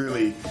 this is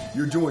really,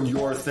 you're doing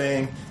your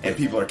thing and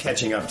people are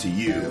catching up to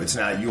you. It's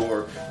not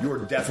you're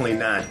definitely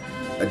not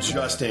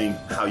adjusting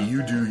how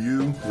you do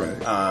you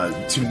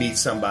to meet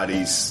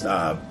somebody's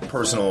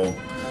personal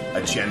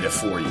agenda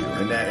for you.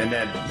 And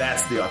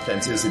that's the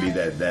authenticity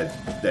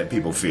that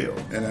people feel.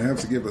 And I have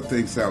to give a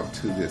thanks out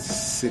to this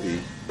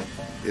city,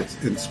 its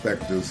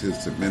inspectors,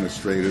 its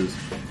administrators.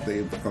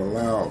 They've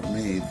allowed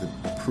me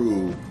to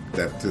prove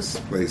that this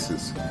place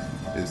is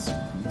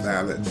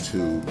valid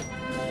to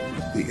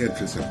the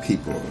interests of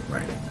people.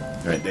 Right.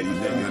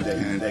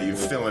 That you're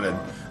filling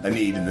a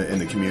need in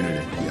the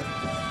community.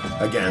 Yeah.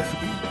 Again,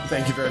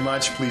 thank you very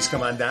much. Please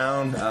come on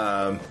down.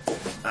 I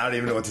don't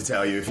even know what to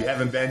tell you. If you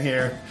haven't been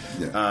here,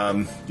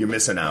 you're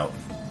missing out.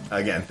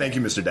 Again, thank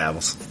you, Mr.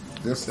 Davos.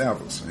 Just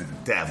Davos, man.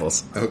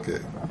 Davos. Okay.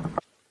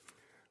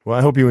 Well,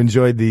 I hope you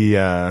enjoyed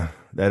that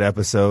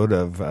episode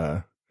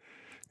of.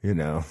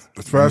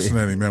 It's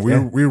fascinating,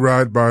 man. We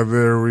ride by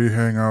there, we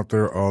hang out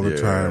there all the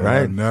time.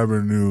 Right. I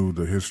never knew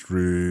the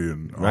history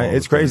and all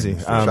it's crazy.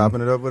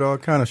 Chopping it up with all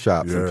kind of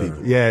shops and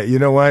people. Yeah, you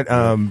know what?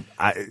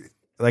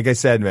 Like I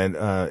said,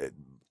 man,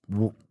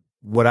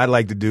 what I'd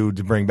like to do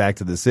to bring back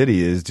to the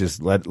city is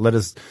just let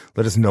us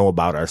know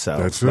about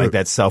ourselves. That's it.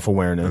 That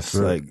self-awareness,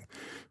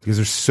 because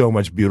there's so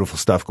much beautiful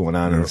stuff going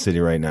on in the city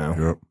right now.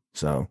 Yep.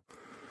 So,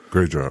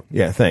 great job.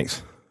 Yeah,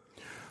 thanks.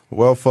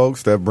 Well,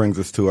 folks, that brings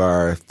us to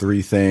our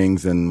 3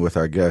 things, and with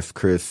our guest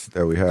Chris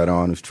that we had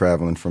on, who's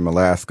traveling from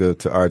Alaska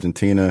to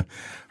Argentina.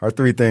 Our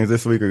 3 things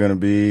this week are going to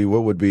be,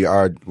 what would be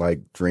our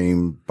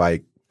dream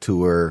bike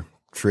tour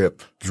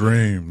trip?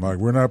 Dream,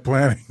 we're not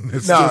planning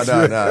this. No,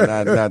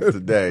 not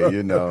today. I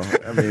mean,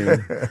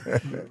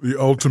 the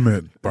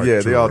ultimate bike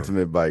tour. The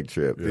ultimate bike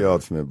trip. Yeah. The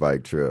ultimate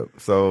bike trip.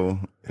 So,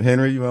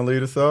 Henry, you want to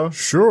lead us off?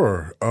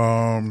 Sure.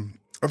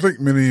 I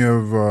think many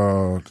of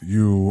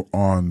you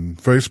on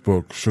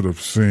Facebook should have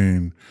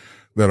seen,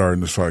 that are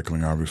into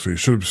cycling, obviously,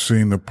 should have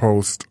seen the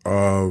post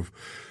of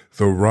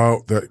the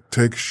route that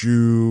takes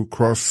you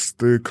across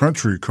the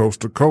country,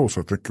 coast to coast.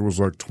 I think it was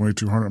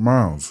 2,200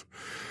 miles.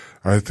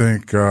 I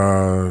think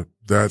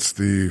that's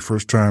the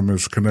first time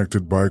it's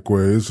connected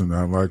bikeways, and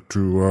I'd like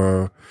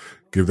to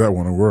give that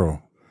one a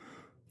whirl.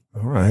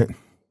 All right.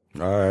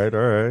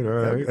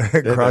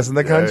 Crossing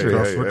the country.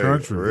 Crossing the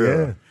country.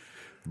 Yeah.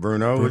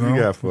 Bruno, what you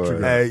got for us?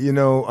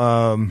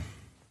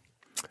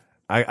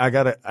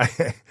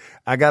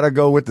 I gotta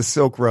go with the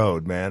Silk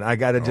Road, man. I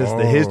gotta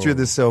the history of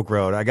the Silk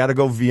Road. I gotta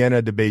go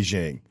Vienna to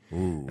Beijing.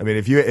 Ooh. I mean,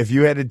 if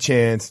you had a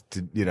chance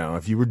to,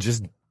 if you were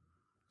just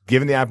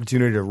given the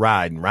opportunity to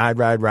ride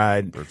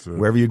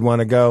wherever you'd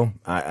want to go,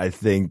 I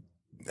think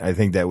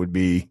that would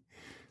be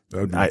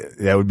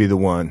the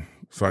one.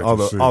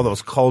 All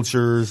those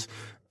cultures,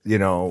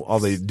 all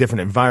the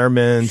different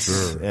environments,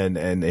 sure.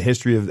 and the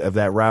history of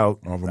that route.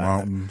 All the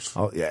mountains.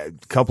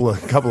 Couple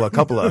of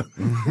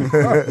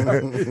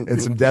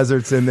and some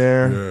deserts in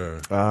there.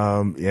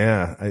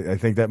 Yeah. I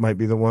think that might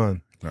be the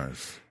one.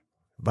 Nice.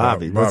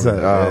 Bobby, what's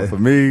up? For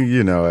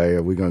me, we're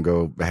going to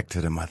go back to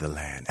the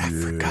motherland,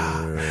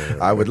 Africa. Yeah.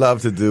 I would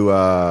love to do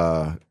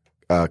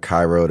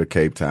Cairo to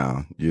Cape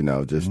Town,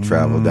 just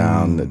travel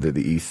down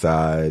the east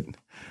side.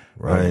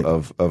 Right.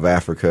 Of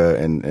Africa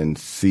and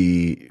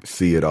see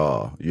it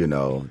all,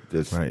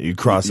 just right. You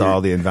cross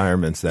all the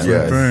environments that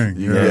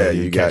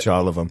you catch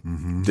all of them.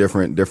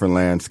 Mm-hmm. Different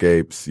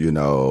landscapes,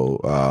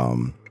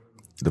 the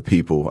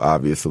people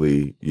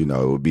obviously, it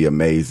would be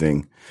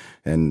amazing.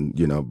 And,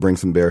 bring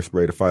some bear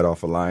spray to fight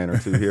off a lion or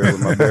two here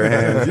with my bare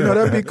hands.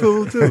 That'd be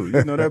cool too.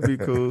 That'd be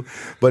cool.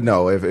 But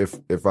no,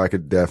 if I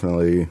could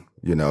definitely,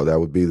 that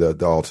would be the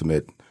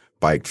ultimate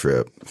bike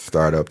trip.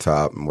 Start up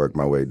top and work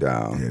my way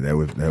down. Yeah, that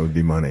would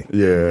be money.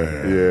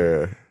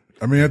 Yeah.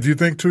 I mean, do you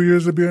think 2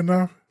 years would be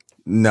enough?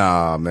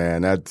 Nah,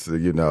 man. That's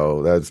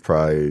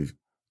probably.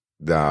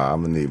 Nah,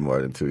 I'm gonna need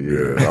more than 2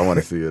 years. I want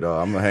to see it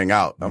all. I'm gonna hang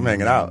out. I'm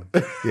hanging out.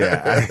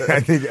 Yeah, I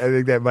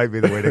think that might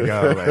be the way to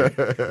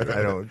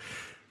go.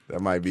 That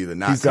might be the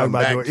He's talking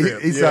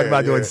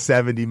about doing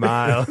 70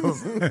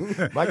 miles.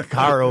 My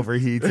car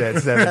overheats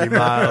at 70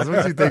 miles.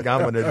 What do you think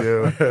I'm going to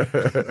do?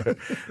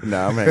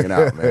 Nah, I'm hanging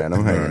out, man.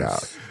 I'm hanging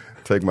out.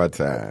 Take my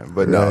time.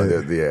 But no,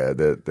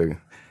 the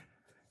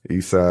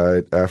east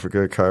side,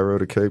 Africa, Cairo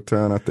to Cape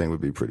Town, I think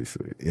would be pretty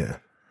sweet. Yeah.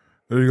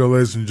 There you go,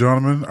 ladies and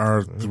gentlemen.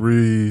 Our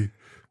three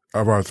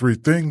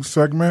things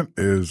segment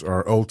is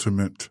our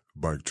ultimate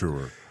bike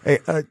tour. Hey,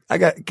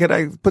 can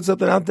I put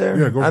something out there?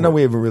 Yeah, go I know for it.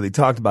 we haven't really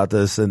talked about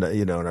this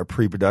in our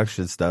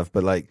pre-production stuff,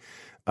 but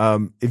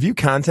if you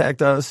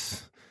contact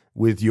us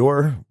with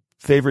your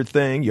favorite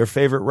thing, your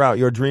favorite route,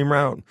 your dream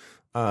route,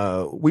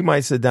 we might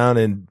sit down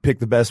and pick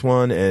the best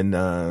one and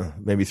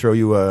maybe throw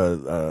you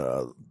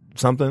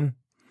something.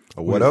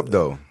 A what up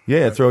though?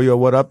 Yeah, throw you a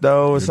what up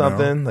though or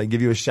something. Like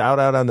give you a shout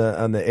out on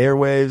the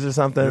airwaves or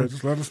something. Yeah,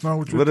 just let us know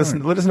what you let us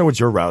know what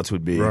your routes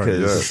would be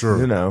because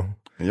sure.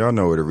 And y'all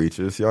know where to reach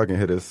us. Y'all can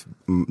hit us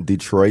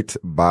Detroit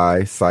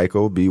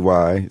Bycycle,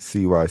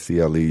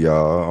 BYCYCLE,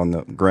 y'all, on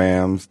the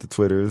grams, the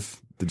Twitters,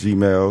 the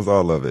Gmails,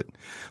 all of it.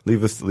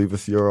 Leave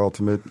us your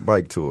ultimate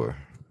bike tour.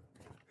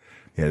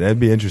 Yeah, that'd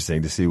be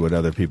interesting to see what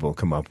other people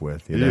come up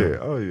with. Yeah,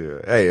 oh yeah.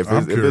 Hey, if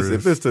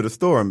it's to the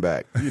store and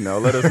back,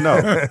 let us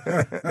know.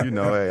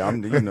 Hey,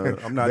 I'm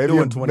not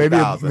doing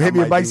 20,000. Maybe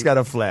your bike's got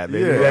a flat.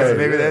 Maybe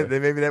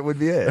that would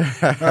be it.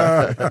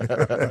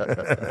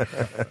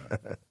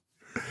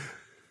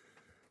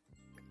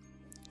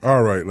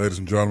 All right, ladies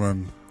and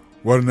gentlemen,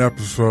 what an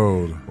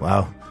episode.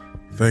 Wow.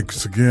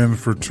 Thanks again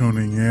for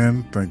tuning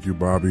in. Thank you,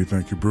 Bobby.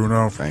 Thank you,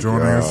 Bruno, for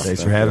joining us.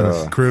 Thanks for having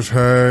us. Chris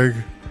Hagg,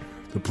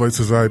 The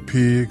Place's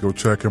IP. Go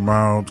check him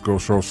out. Go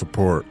show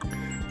support.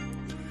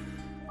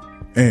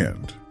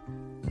 And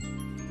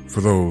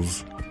for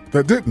those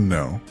that didn't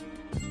know,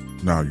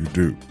 now you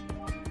do.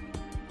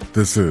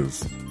 This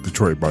is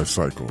Detroit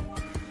Bycycle.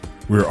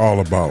 We're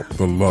all about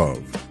the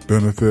love,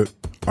 benefit,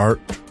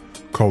 art,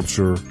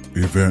 culture,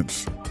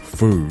 events,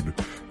 food,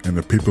 and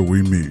the people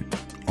we meet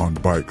on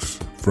bikes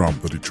from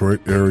the Detroit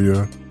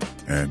area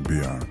and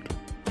beyond.